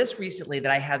 I've noticed recently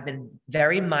that I have been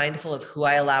very mindful of who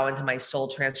I allow into my soul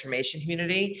transformation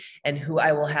community and who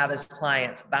I will have as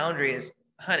clients. Boundaries,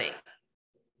 honey,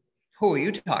 who are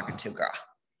you talking to, girl?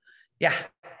 Yeah.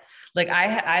 Like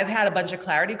I've had a bunch of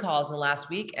clarity calls in the last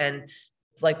week, and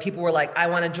like people were like, I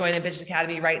want to join a Bitches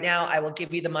Academy right now. I will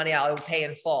give you the money. I will pay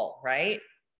in full, right?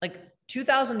 Like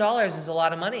 $2,000 is a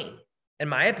lot of money. in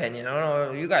my opinion. I don't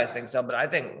know if you guys think so, but I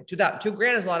think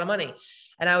 $2,000 is a lot of money.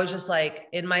 And I was just like,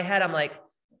 in my head, I'm like,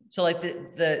 so like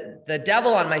the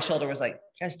devil on my shoulder was like,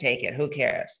 just take it. Who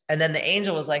cares? And then the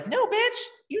angel was like, no, bitch,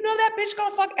 you know that bitch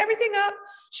gonna fuck everything up.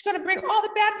 She's gonna bring all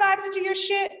the bad vibes into your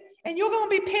shit and you're gonna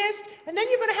be pissed. And then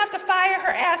you're gonna have to fire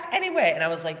her ass anyway. And I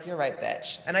was like, you're right,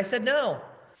 bitch. And I said, no,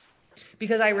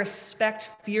 because I respect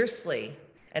fiercely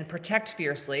and protect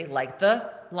fiercely, like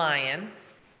the lion,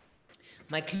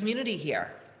 my community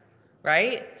here,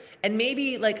 right? And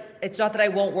maybe like, it's not that I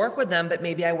won't work with them, but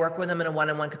maybe I work with them in a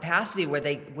one-on-one capacity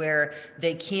where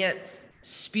they can't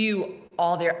spew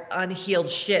all their unhealed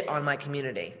shit on my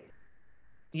community,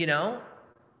 you know?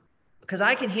 Because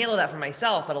I can handle that for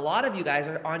myself, but a lot of you guys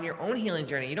are on your own healing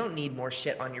journey. You don't need more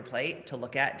shit on your plate to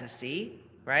look at, to see,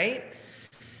 right?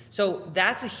 So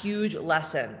that's a huge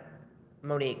lesson,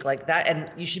 Monique, like that.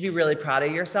 And you should be really proud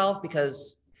of yourself,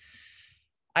 because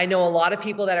I know a lot of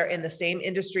people that are in the same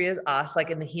industry as us, like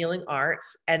in the healing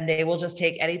arts, and they will just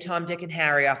take any Tom, Dick, and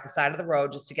Harry off the side of the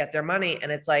road just to get their money.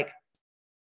 And it's like,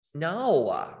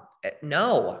 no,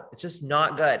 it's just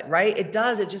not good, right? It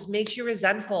does. It just makes you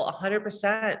resentful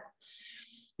 100%,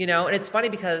 you know? And it's funny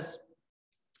because,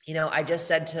 you know, I just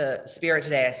said to Spirit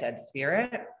today, I said,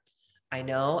 Spirit, I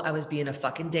know I was being a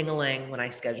fucking ding-a-ling when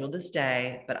I scheduled this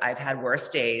day, but I've had worse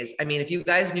days. I mean, if you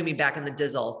guys knew me back in the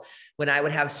Dizzle, when I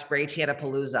would have spray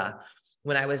tan-a-palooza,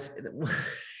 when I was,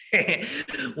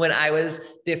 when I was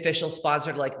the official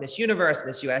sponsor to like Miss Universe,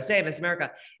 Miss USA, Miss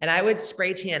America, and I would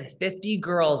spray tan 50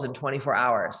 girls in 24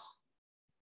 hours.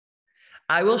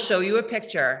 I will show you a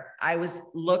picture.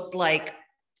 Looked like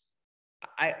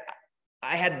I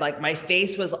had like, my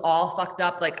face was all fucked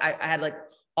up. Like I had like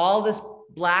all this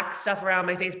black stuff around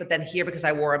my face, but then here, because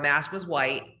I wore a mask, was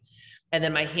white. And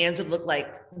then my hands would look like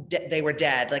they were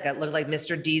dead. Like I looked like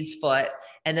Mr. Deed's foot.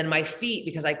 And then my feet,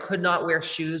 because I could not wear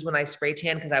shoes when I spray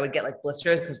tan, because I would get like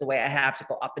blisters, because the way I have to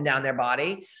go up and down their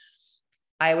body,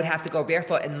 I would have to go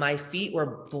barefoot, and my feet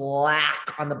were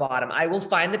black on the bottom. I will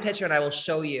find the picture and I will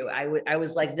show you. I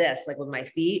was like this, like with my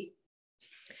feet.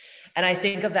 And I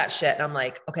think of that shit and I'm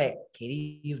like, okay,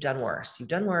 Katie, you've done worse.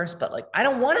 But like, I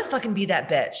don't want to fucking be that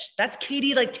bitch. That's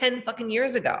Katie like 10 fucking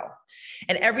years ago.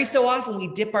 And every so often we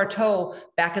dip our toe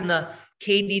back in the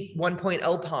Katie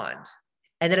 1.0 pond.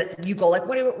 And then you go like,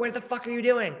 what the fuck are you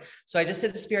doing? So I just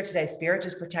said to Spirit today, Spirit,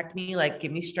 just protect me, like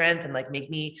give me strength and like make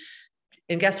me,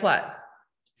 and guess what?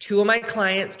 2 of my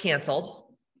clients canceled,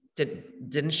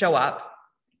 didn't show up,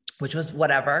 which was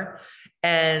whatever.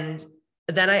 And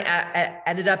then I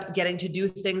ended up getting to do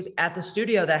things at the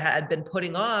studio that I had been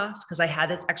putting off because I had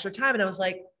this extra time. And I was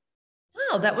like,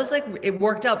 wow, that was like, it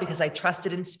worked out because I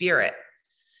trusted in Spirit.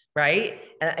 Right.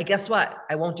 And I guess what?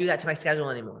 I won't do that to my schedule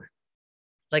anymore.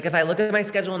 Like if I look at my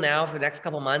schedule now for the next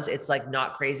couple of months, it's like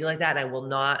not crazy like that. And I will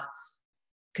not,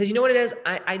 because you know what it is?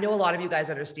 I know a lot of you guys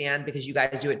understand because you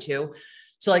guys do it too.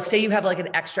 So like, say you have like an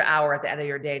extra hour at the end of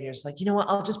your day and you're just like, you know what,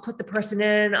 I'll just put the person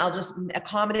in, I'll just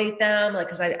accommodate them.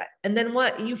 Like, and then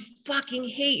what? You fucking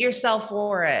hate yourself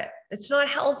for it. It's not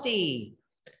healthy.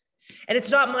 And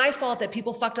it's not my fault that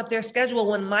people fucked up their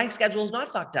schedule when my schedule is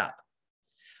not fucked up,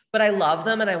 but I love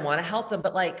them and I want to help them.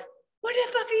 But like, what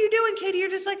the fuck are you doing, Katie? You're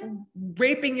just like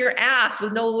raping your ass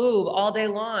with no lube all day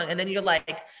long. And then you're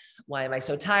like, why am I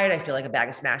so tired? I feel like a bag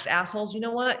of smashed assholes. You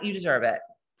know what? You deserve it. I'm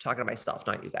talking to myself,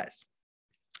 not you guys.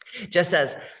 Just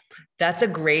says, that's a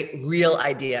great real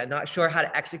idea. Not sure how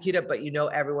to execute it, but you know,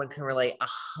 everyone can relate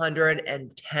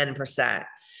 110%.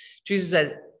 Teresa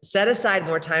said, set aside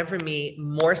more time for me,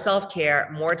 more self-care,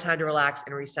 more time to relax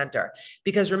and recenter.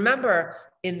 Because remember,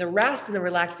 in the rest and the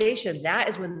relaxation, that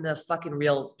is when the fucking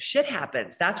real shit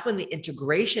happens. That's when the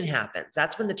integration happens.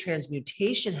 That's when the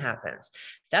transmutation happens.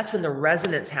 That's when the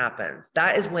resonance happens.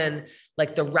 That is when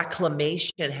like the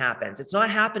reclamation happens. It's not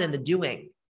happening in the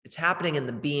doing. It's happening in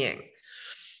the being.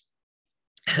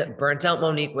 Burnt out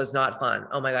Monique was not fun.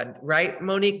 Oh my God. Right,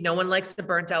 Monique? No one likes the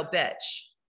burnt out bitch.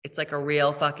 It's like a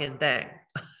real fucking thing.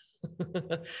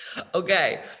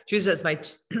 Okay. She says,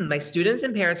 my students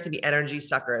and parents can be energy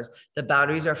suckers. The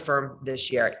boundaries are firm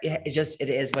this year. It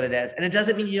is what it is. And it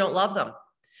doesn't mean you don't love them.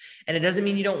 And it doesn't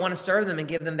mean you don't want to serve them and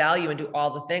give them value and do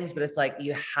all the things, but it's like,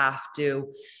 you have to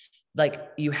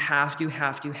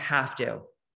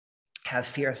have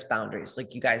fierce boundaries.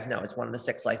 Like you guys know, it's one of the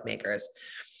 6 life makers.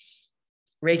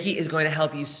 Reiki is going to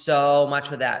help you so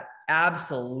much with that.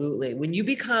 Absolutely. When you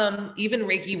become even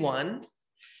Reiki 1,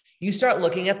 you start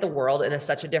looking at the world in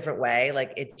such a different way.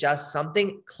 Like it just,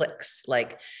 something clicks.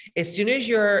 Like as soon as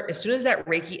that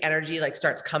Reiki energy like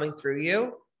starts coming through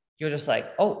you, you're just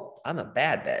like, oh, I'm a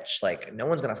bad bitch. Like no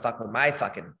one's going to fuck with my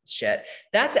fucking shit.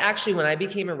 That's actually when I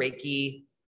became a Reiki.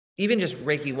 even just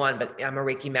Reiki 1, but I'm a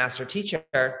Reiki master teacher.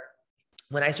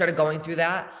 When I started going through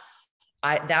that,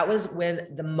 that was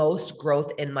when the most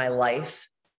growth in my life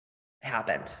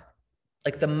happened.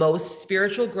 Like the most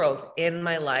spiritual growth in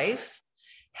my life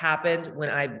happened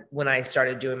when I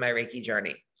started doing my Reiki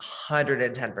journey.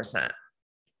 110%.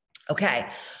 Okay.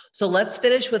 So let's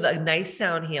finish with a nice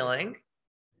sound healing.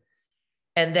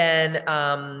 And then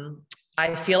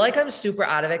I feel like I'm super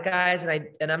out of it, guys.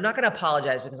 And I'm not going to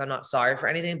apologize because I'm not sorry for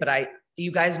anything, but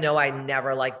you guys know I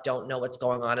never like don't know what's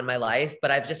going on in my life,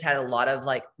 but I've just had a lot of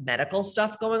like medical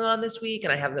stuff going on this week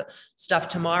and I have the stuff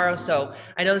tomorrow. So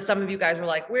I know that some of you guys were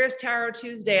like, where's Tarot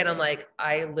Tuesday? And I'm like,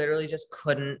 I literally just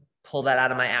couldn't pull that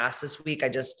out of my ass this week.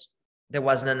 There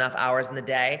wasn't enough hours in the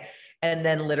day. And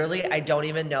then literally, I don't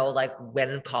even know like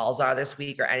when calls are this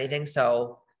week or anything.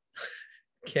 So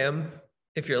Kim,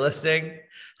 if you're listening,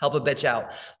 help a bitch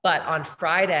out. But on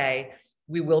Friday,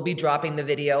 we will be dropping the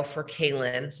video for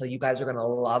Kaylin. So you guys are going to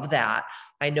love that.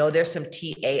 I know there's some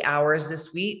TA hours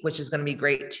this week, which is going to be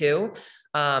great too.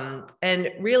 And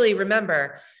really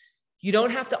remember, you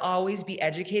don't have to always be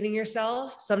educating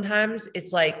yourself. Sometimes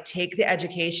it's like, take the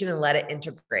education and let it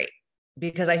integrate.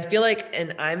 Because I feel like,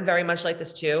 and I'm very much like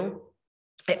this too,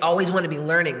 I always want to be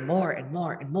learning more and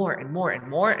more and more and more and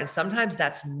more. And sometimes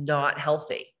that's not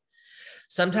healthy.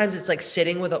 Sometimes it's like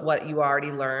sitting with what you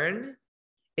already learned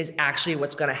is actually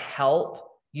what's going to help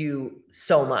you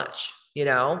so much, you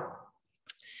know?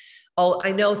 Oh,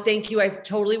 I know. Thank you. I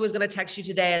totally was going to text you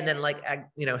today. And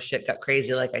then shit got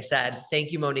crazy. Like I said,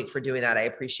 thank you, Monique, for doing that. I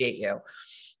appreciate you.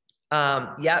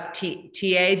 Yep.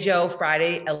 TA Joe,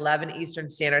 Friday, 11 Eastern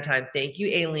Standard Time. Thank you,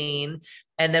 Aileen.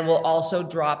 And then we'll also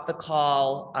drop the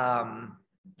call.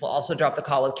 We'll also drop the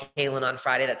call with Kaylin on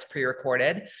Friday. That's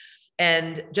pre-recorded.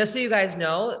 And just so you guys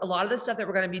know, a lot of the stuff that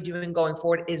we're going to be doing going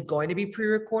forward is going to be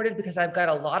pre-recorded because I've got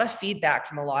a lot of feedback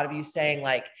from a lot of you saying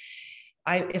like,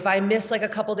 if I miss like a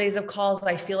couple of days of calls,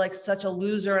 I feel like such a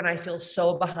loser and I feel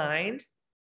so behind.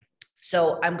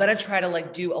 So I'm going to try to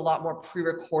like do a lot more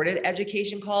pre-recorded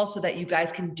education calls so that you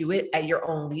guys can do it at your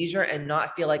own leisure and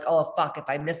not feel like, oh, fuck, if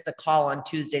I miss the call on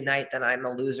Tuesday night, then I'm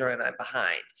a loser and I'm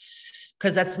behind.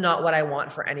 Because that's not what I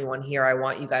want for anyone here. I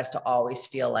want you guys to always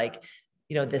feel like,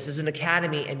 you know, this is an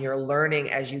academy and you're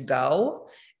learning as you go.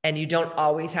 And you don't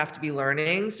always have to be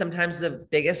learning. Sometimes the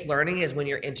biggest learning is when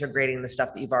you're integrating the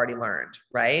stuff that you've already learned,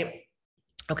 right?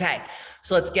 Okay,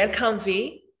 so let's get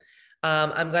comfy.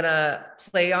 I'm going to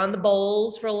play on the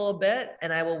bowls for a little bit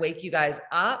and I will wake you guys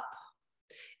up.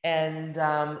 And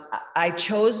I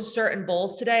chose certain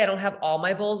bowls today. I don't have all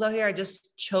my bowls out here. I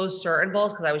just chose certain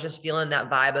bowls because I was just feeling that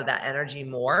vibe of that energy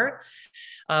more.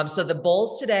 So the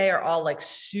bowls today are all like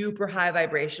super high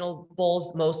vibrational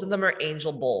bowls. Most of them are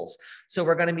angel bowls. So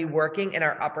we're going to be working in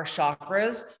our upper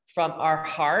chakras from our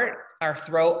heart, our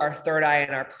throat, our third eye,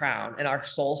 and our crown, and our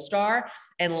soul star,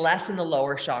 and less in the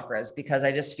lower chakras because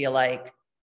I just feel like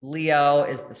Leo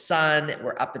is the sun.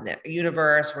 We're up in the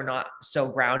universe. We're not so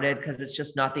grounded because it's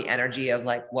just not the energy of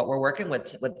like what we're working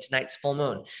with tonight's full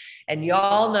moon. And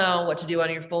y'all know what to do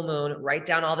on your full moon. Write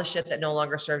down all the shit that no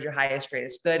longer serves your highest,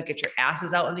 greatest good. Get your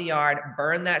asses out in the yard,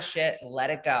 burn that shit, let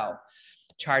it go.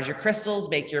 Charge your crystals,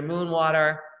 make your moon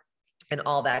water, and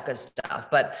all that good stuff.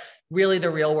 But really, the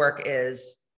real work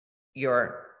is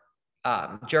your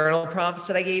journal prompts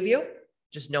that I gave you.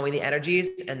 Just knowing the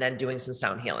energies and then doing some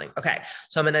sound healing. Okay,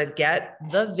 so I'm gonna get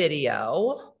the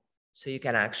video so you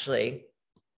can actually,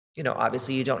 you know,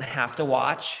 obviously you don't have to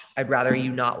watch. I'd rather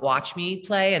you not watch me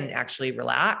play and actually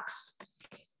relax.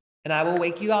 And I will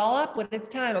wake you all up when it's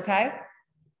time, okay?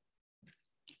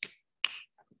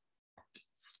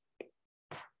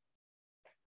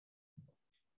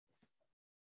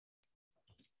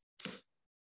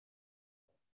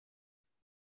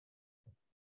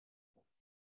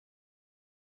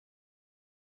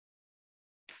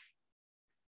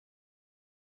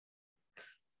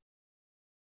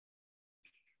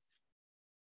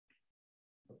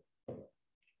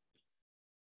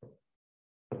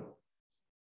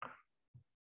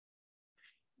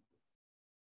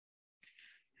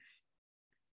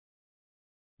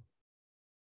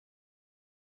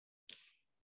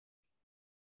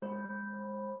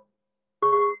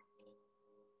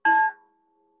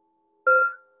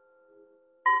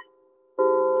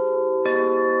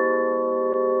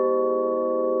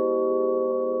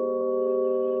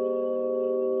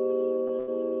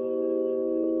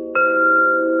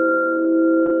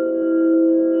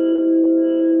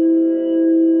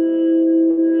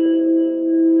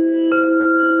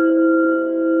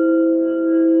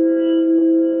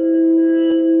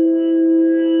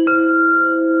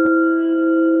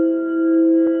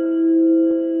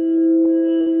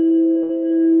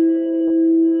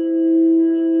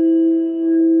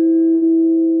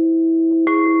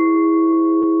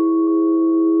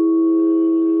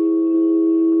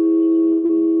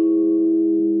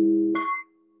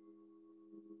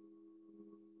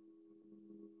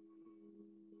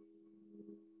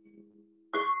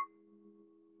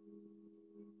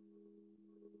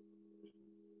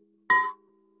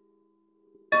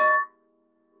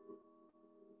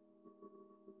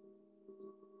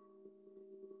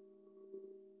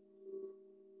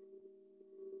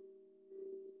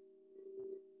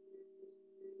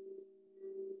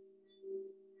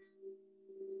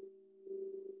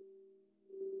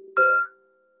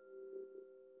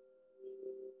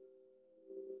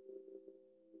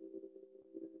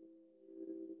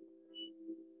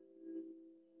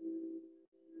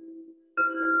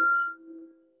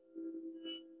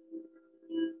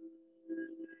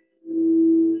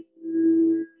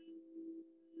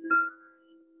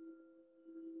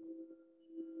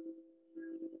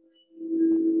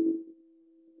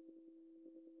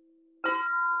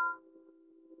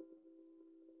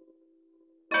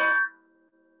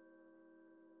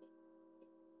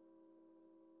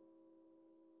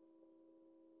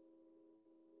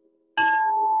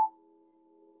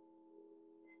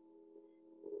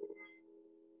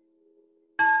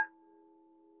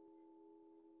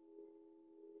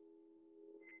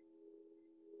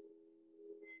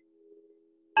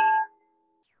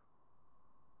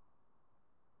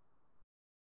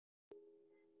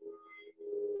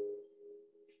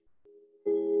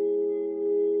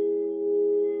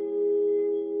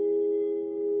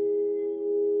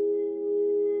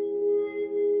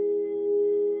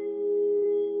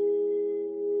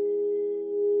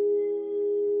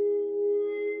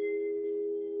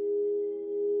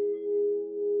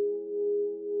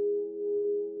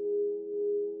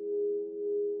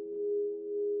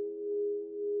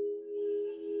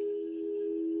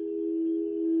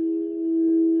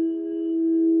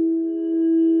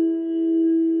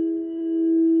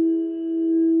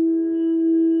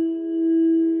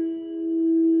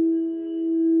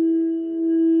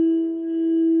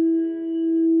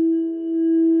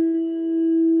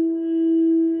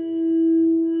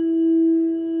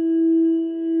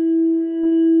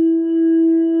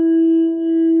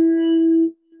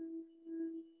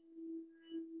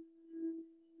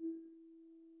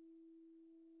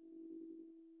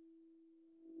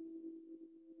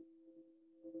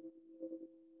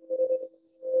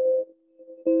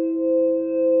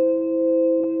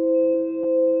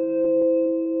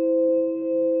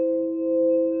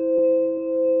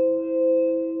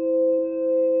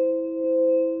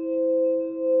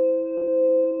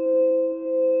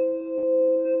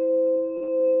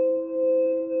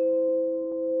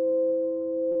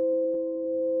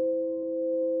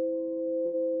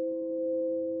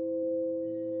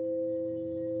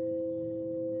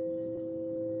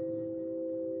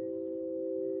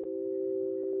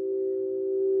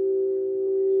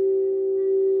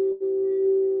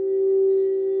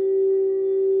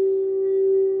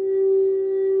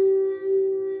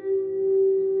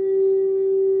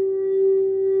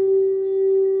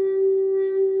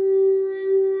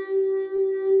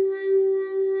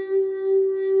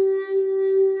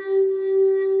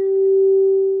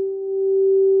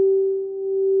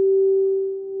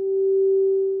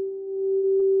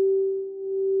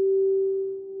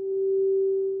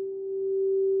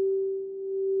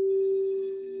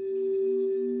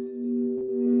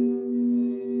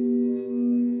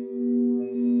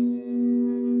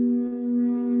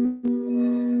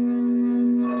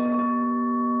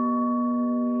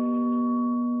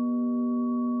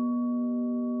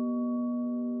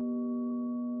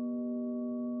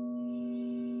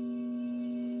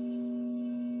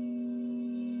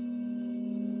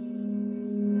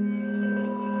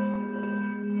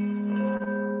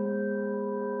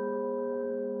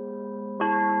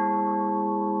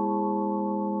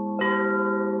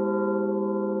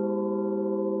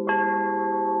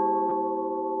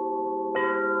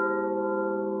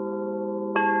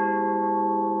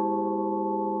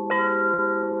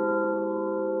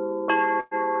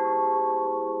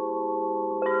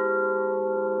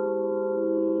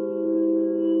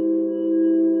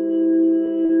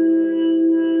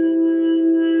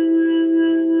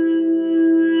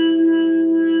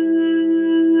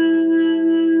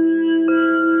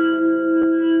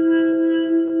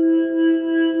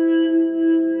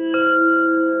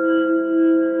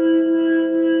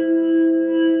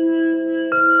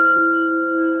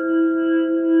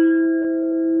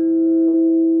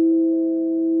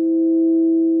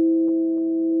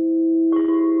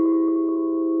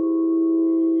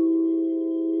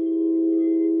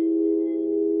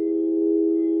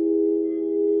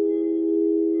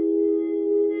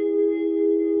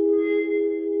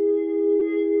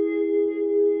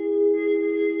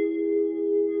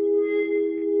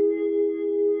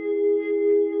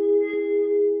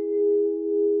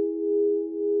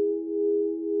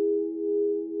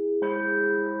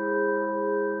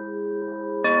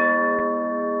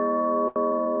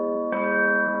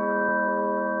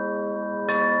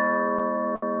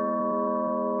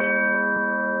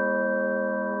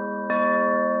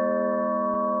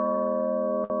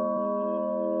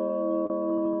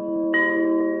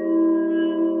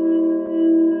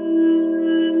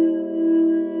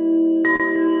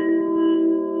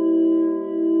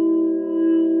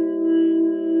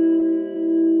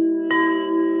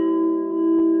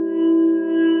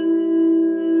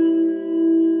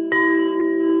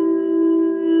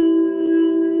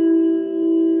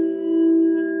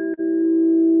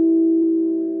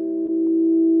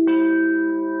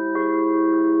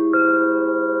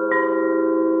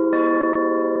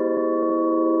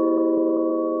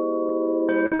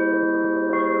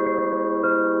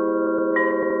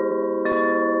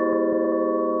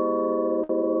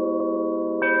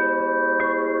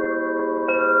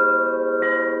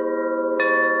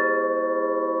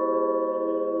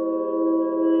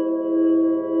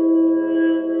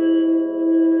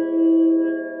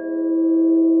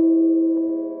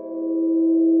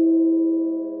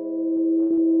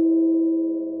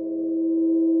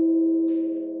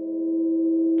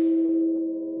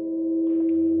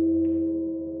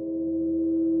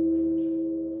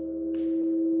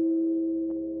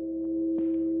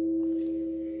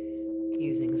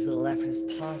 left as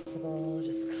possible.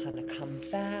 Just kind of come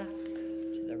back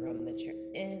to the room that you're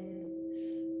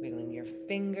in, wiggling your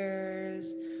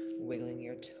fingers, wiggling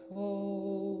your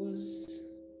toes.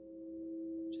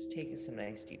 Just taking some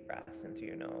nice deep breaths in through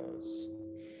your nose,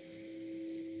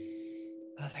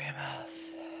 out through your mouth.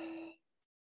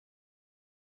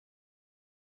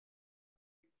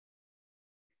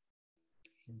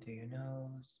 In through your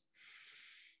nose,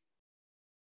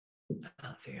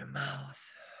 out through your mouth.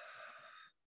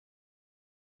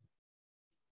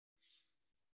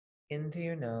 In through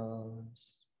your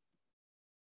nose,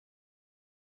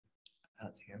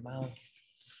 out through your mouth.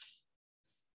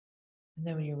 And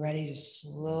then when you're ready, just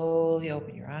slowly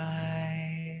open your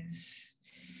eyes.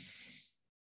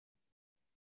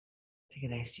 Take a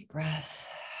nice deep breath.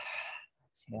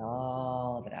 Exhale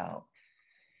all of it out.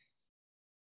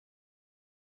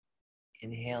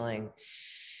 Inhaling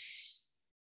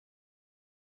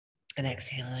and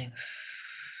exhaling.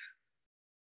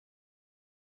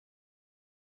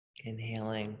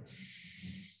 Inhaling,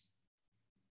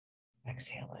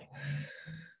 exhaling.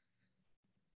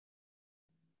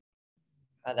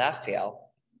 How'd that feel?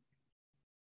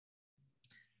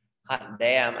 Hot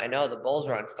damn, I know the bulls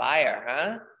are on fire,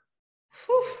 huh?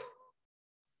 Whew.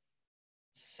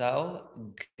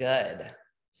 So good.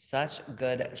 Such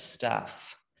good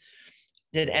stuff.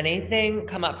 Did anything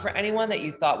come up for anyone that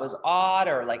you thought was odd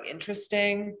or like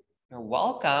interesting? You're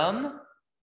welcome.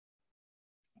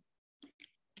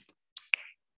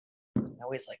 I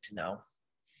always like to know.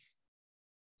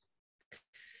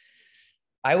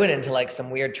 I went into like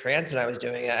some weird trance when I was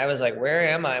doing it. I was like, where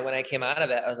am I? When I came out of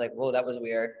it, I was like, whoa, that was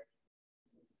weird.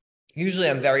 Usually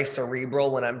I'm very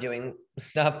cerebral when I'm doing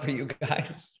stuff for you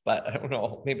guys, but I don't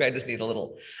know. Maybe I just need a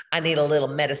little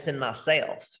medicine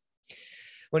myself.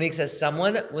 Monique says,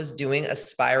 someone was doing a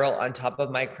spiral on top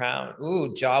of my crown.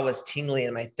 Ooh, jaw was tingly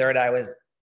and my third eye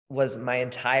was my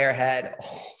entire head.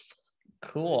 Oh,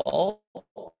 cool.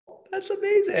 That's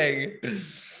amazing.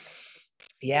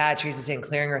 Yeah, Teresa's saying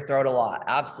clearing her throat a lot.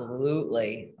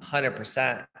 Absolutely,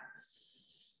 100%.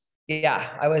 Yeah,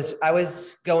 I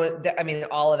was going, I mean,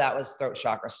 all of that was throat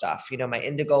chakra stuff. You know, my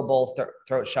indigo bowl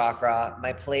throat chakra,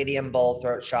 my palladium bowl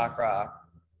throat chakra.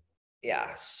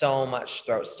 Yeah, so much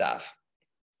throat stuff.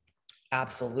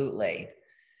 Absolutely.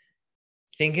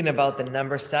 Thinking about the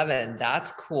number 7,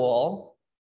 that's cool.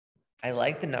 I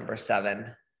like the number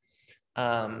 7.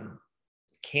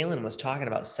 Kaylin was talking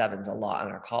about 7s a lot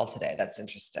on our call today. That's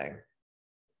interesting.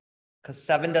 Because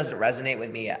 7 doesn't resonate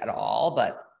with me at all,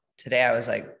 but today I was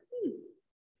like,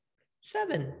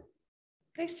 7.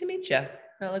 Nice to meet you.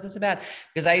 Not looking so bad.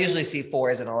 Because I usually see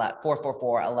 4s and 11, 4, 4,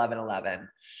 4, 11, 11.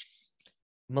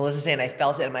 Melissa saying I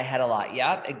felt it in my head a lot.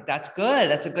 Yep, that's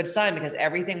good. That's a good sign because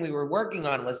everything we were working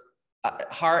on was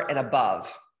heart and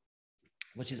above,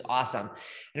 which is awesome.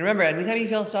 And remember, anytime you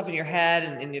feel stuff in your head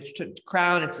and in your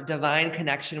crown, it's a divine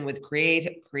connection with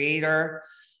creator,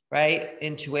 right?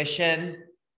 Intuition,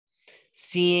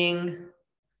 seeing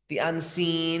the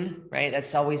unseen, right?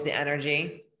 That's always the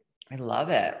energy. I love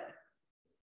it.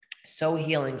 So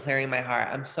healing, clearing my heart.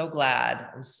 I'm so glad.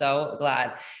 I'm so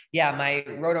glad. Yeah, my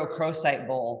rhodochrosite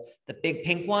bowl, the big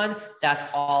pink one, that's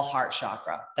all heart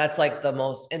chakra. That's like the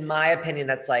most, in my opinion,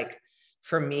 that's like,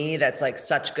 for me, that's like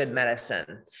such good medicine.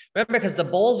 Remember, because the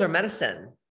bowls are medicine.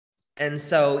 And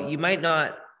so you might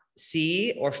not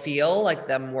see or feel like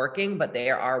them working, but they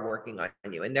are working on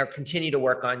you and they'll continue to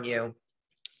work on you,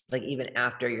 like even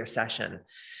after your session.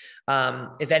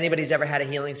 If anybody's ever had a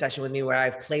healing session with me where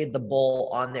I've played the bowl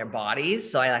on their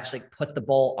bodies, so I actually put the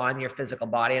bowl on your physical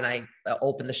body and I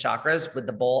open the chakras with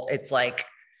the bowl, it's like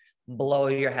blow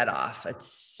your head off. It's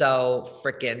so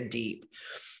freaking deep.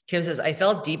 Kim says, I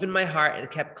felt deep in my heart and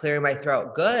kept clearing my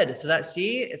throat. Good. So that,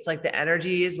 see, it's like the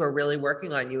energies were really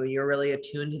working on you and you're really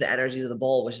attuned to the energies of the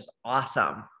bowl, which is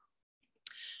awesome.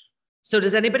 So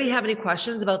does anybody have any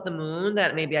questions about the moon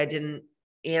that maybe I didn't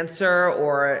answer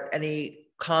or any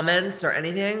comments or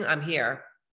anything? I'm here.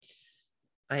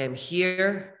 I am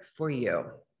here for you.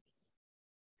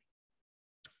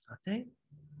 Nothing?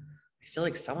 I feel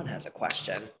like someone has a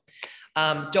question.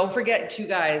 Don't forget to,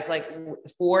 guys, like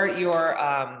for your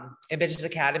Ambitious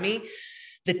Academy,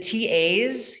 the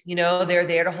TAs, you know, they're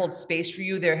there to hold space for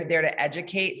you. They're there to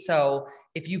educate. So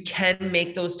if you can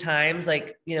make those times,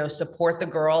 like, you know, support the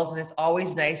girls. And it's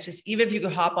always nice, just even if you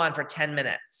could hop on for 10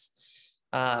 minutes.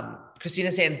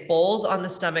 Christina saying bowls on the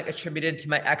stomach attributed to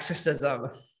my exorcism.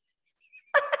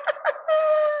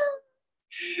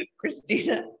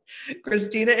 Christina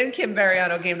and Kim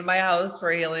Bariano came to my house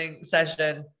for a healing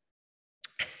session.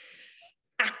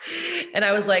 And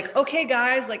I was like, okay,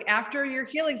 guys, like after your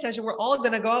healing session, we're all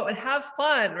going to go out and have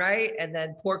fun. Right. And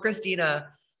then poor Christina,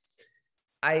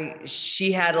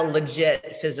 she had a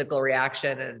legit physical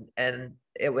reaction and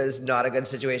it was not a good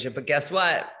situation. But guess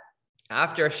what?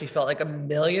 After she felt like $1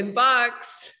 million,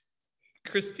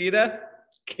 Christina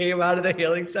came out of the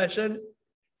healing session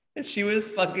and she was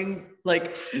fucking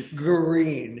like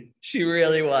green. She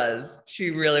really was.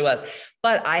 She really was.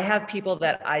 But I have people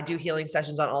that I do healing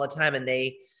sessions on all the time and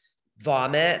they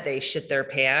vomit, they shit their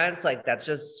pants. Like that's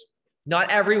just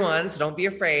not everyone. So don't be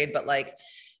afraid. But like,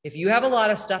 if you have a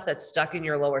lot of stuff that's stuck in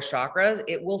your lower chakras,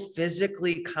 it will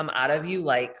physically come out of you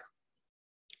like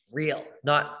real,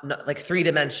 not like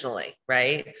three-dimensionally,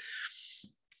 right?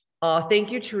 Oh,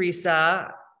 thank you,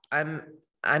 Teresa. I'm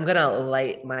gonna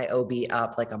light my OB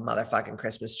up like a motherfucking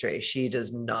Christmas tree. She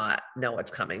does not know what's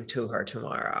coming to her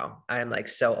tomorrow. I'm like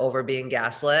so over being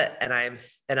gaslit, and I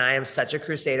am such a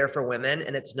crusader for women,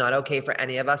 and it's not okay for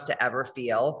any of us to ever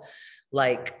feel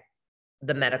like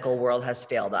the medical world has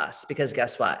failed us, because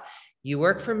guess what? You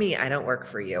work for me. I don't work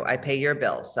for you. I pay your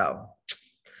bills. So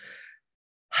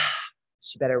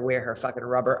she better wear her fucking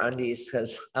rubber undies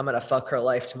because I'm going to fuck her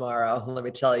life tomorrow. Let me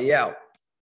tell you.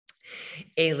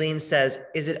 Aileen says,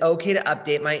 is it okay to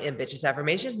update my ambitious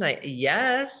affirmation tonight?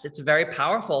 Yes, it's a very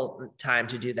powerful time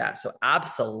to do that. So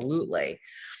absolutely.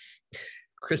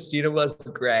 Christina was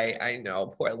gray. I know,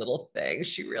 poor little thing.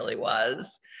 She really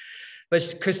was.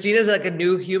 But Christina's like a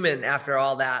new human after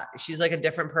all that. She's like a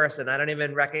different person. I don't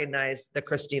even recognize the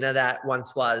Christina that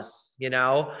once was, you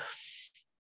know?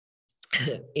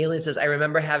 Aileen says, I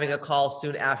remember having a call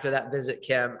soon after that visit,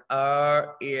 Kim.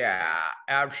 Yeah,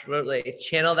 absolutely.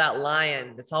 Channel that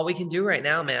lion. That's all we can do right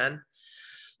now, man.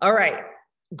 All right.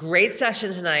 Great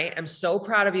session tonight. I'm so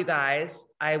proud of you guys.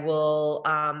 I will,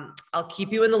 I'll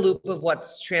keep you in the loop of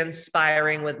what's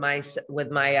transpiring with my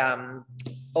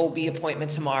OB appointment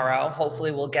tomorrow.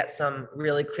 Hopefully we'll get some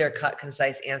really clear-cut,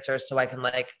 concise answers so I can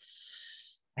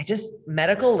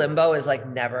medical limbo is like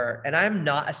never, and I'm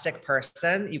not a sick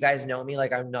person. You guys know me,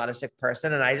 like I'm not a sick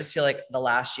person. And I just feel like the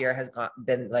last year has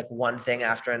been like one thing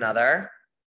after another.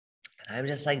 And I'm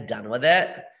just like done with it.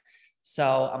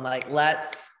 So I'm like,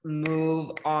 let's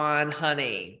move on,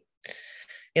 honey.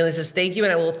 Aileen says, thank you.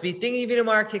 And I will be thinking of you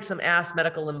tomorrow, kick some ass,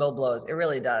 medical limbo blows. It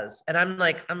really does. And I'm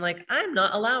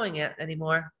not allowing it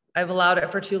anymore. I've allowed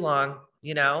it for too long,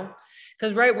 you know?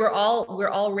 Because right, we're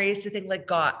all raised to think like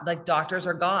God, like doctors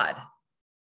are God.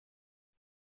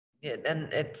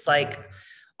 And it's like,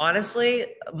 honestly,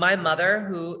 my mother,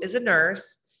 who is a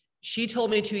nurse, she told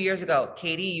me 2 years ago,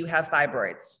 Katie, you have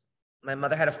fibroids. My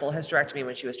mother had a full hysterectomy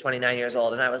when she was 29 years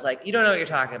old. And I was like, you don't know what you're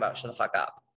talking about. Shut the fuck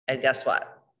up. And guess what?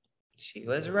 She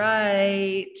was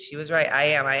right. She was right. I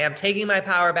am taking my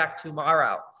power back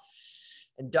tomorrow.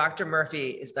 And Dr.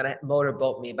 Murphy is going to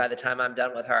motorboat me by the time I'm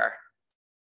done with her.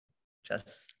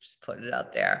 Just put it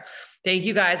out there. Thank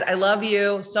you guys. I love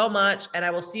you so much. And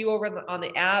I will see you over on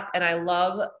the app. And I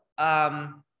love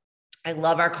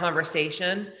our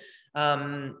conversation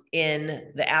in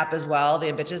the app as well. The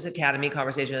Ambitious Academy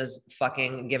conversation is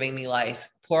fucking giving me life.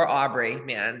 Poor Aubrey,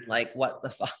 man. Like what the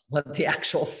fuck, what the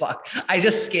actual fuck. I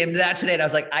just skimmed that today and I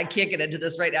was like, I can't get into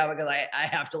this right now because I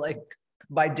have to like,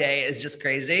 my day is just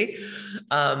crazy.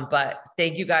 But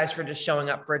thank you guys for just showing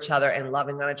up for each other and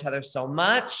loving on each other so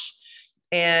much.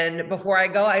 And before I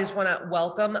go, I just want to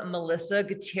welcome Melissa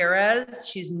Gutierrez.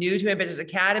 She's new to Ambitious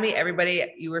Academy.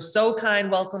 Everybody, you were so kind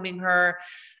welcoming her.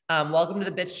 Welcome to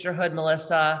the Bitchsterhood,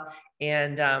 Melissa.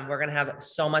 And we're going to have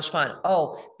so much fun.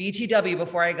 Oh, BTW,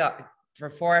 before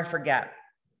I forget,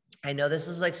 I know this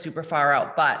is like super far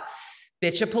out, but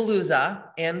Bitchapalooza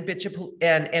and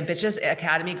Bitches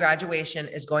Academy graduation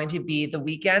is going to be the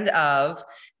weekend of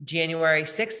January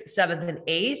 6th, 7th, and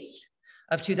 8th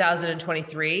of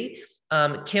 2023.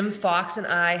 Kim Fox and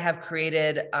I have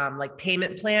created like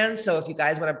payment plans. So if you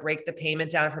guys want to break the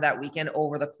payment down for that weekend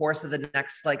over the course of the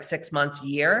next like 6 months,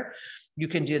 year, you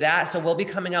can do that. So we'll be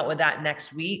coming out with that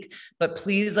next week, but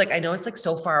please, like, I know it's like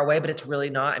so far away, but it's really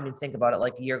not. I mean, think about it.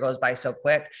 Like the year goes by so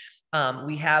quick.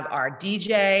 We have our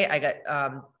DJ.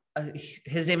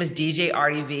 His name is DJ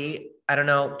RDV. I don't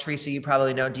know, Teresa, you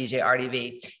probably know DJ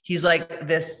RDV. He's like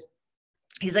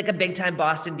a big time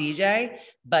Boston DJ,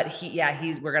 but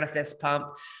we're going to fist pump.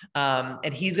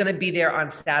 And he's going to be there on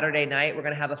Saturday night. We're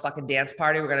going to have a fucking dance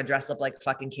party. We're going to dress up like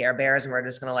fucking Care Bears and we're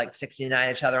just going to like 69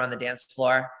 each other on the dance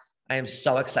floor. I am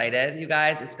so excited, you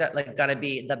guys. It's going to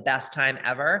be the best time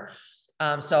ever.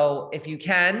 So if you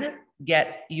can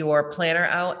get your planner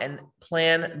out and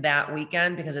plan that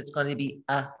weekend, because it's going to be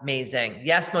amazing.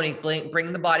 Yes, Monique,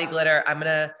 bring the body glitter.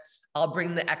 I'll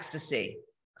bring the ecstasy.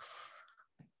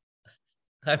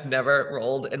 I've never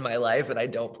rolled in my life and I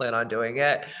don't plan on doing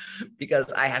it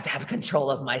because I have to have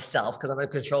control of myself because I'm a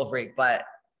control freak, but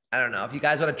I don't know. If you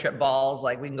guys want to trip balls,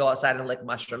 like we can go outside and lick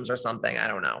mushrooms or something. I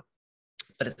don't know,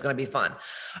 but it's going to be fun.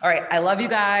 All right. I love you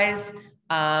guys.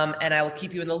 And I will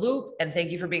keep you in the loop, and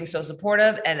thank you for being so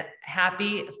supportive, and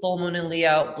happy full moon in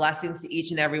Leo. Blessings to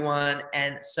each and everyone.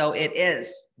 And so it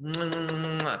is.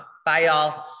 Bye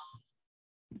y'all.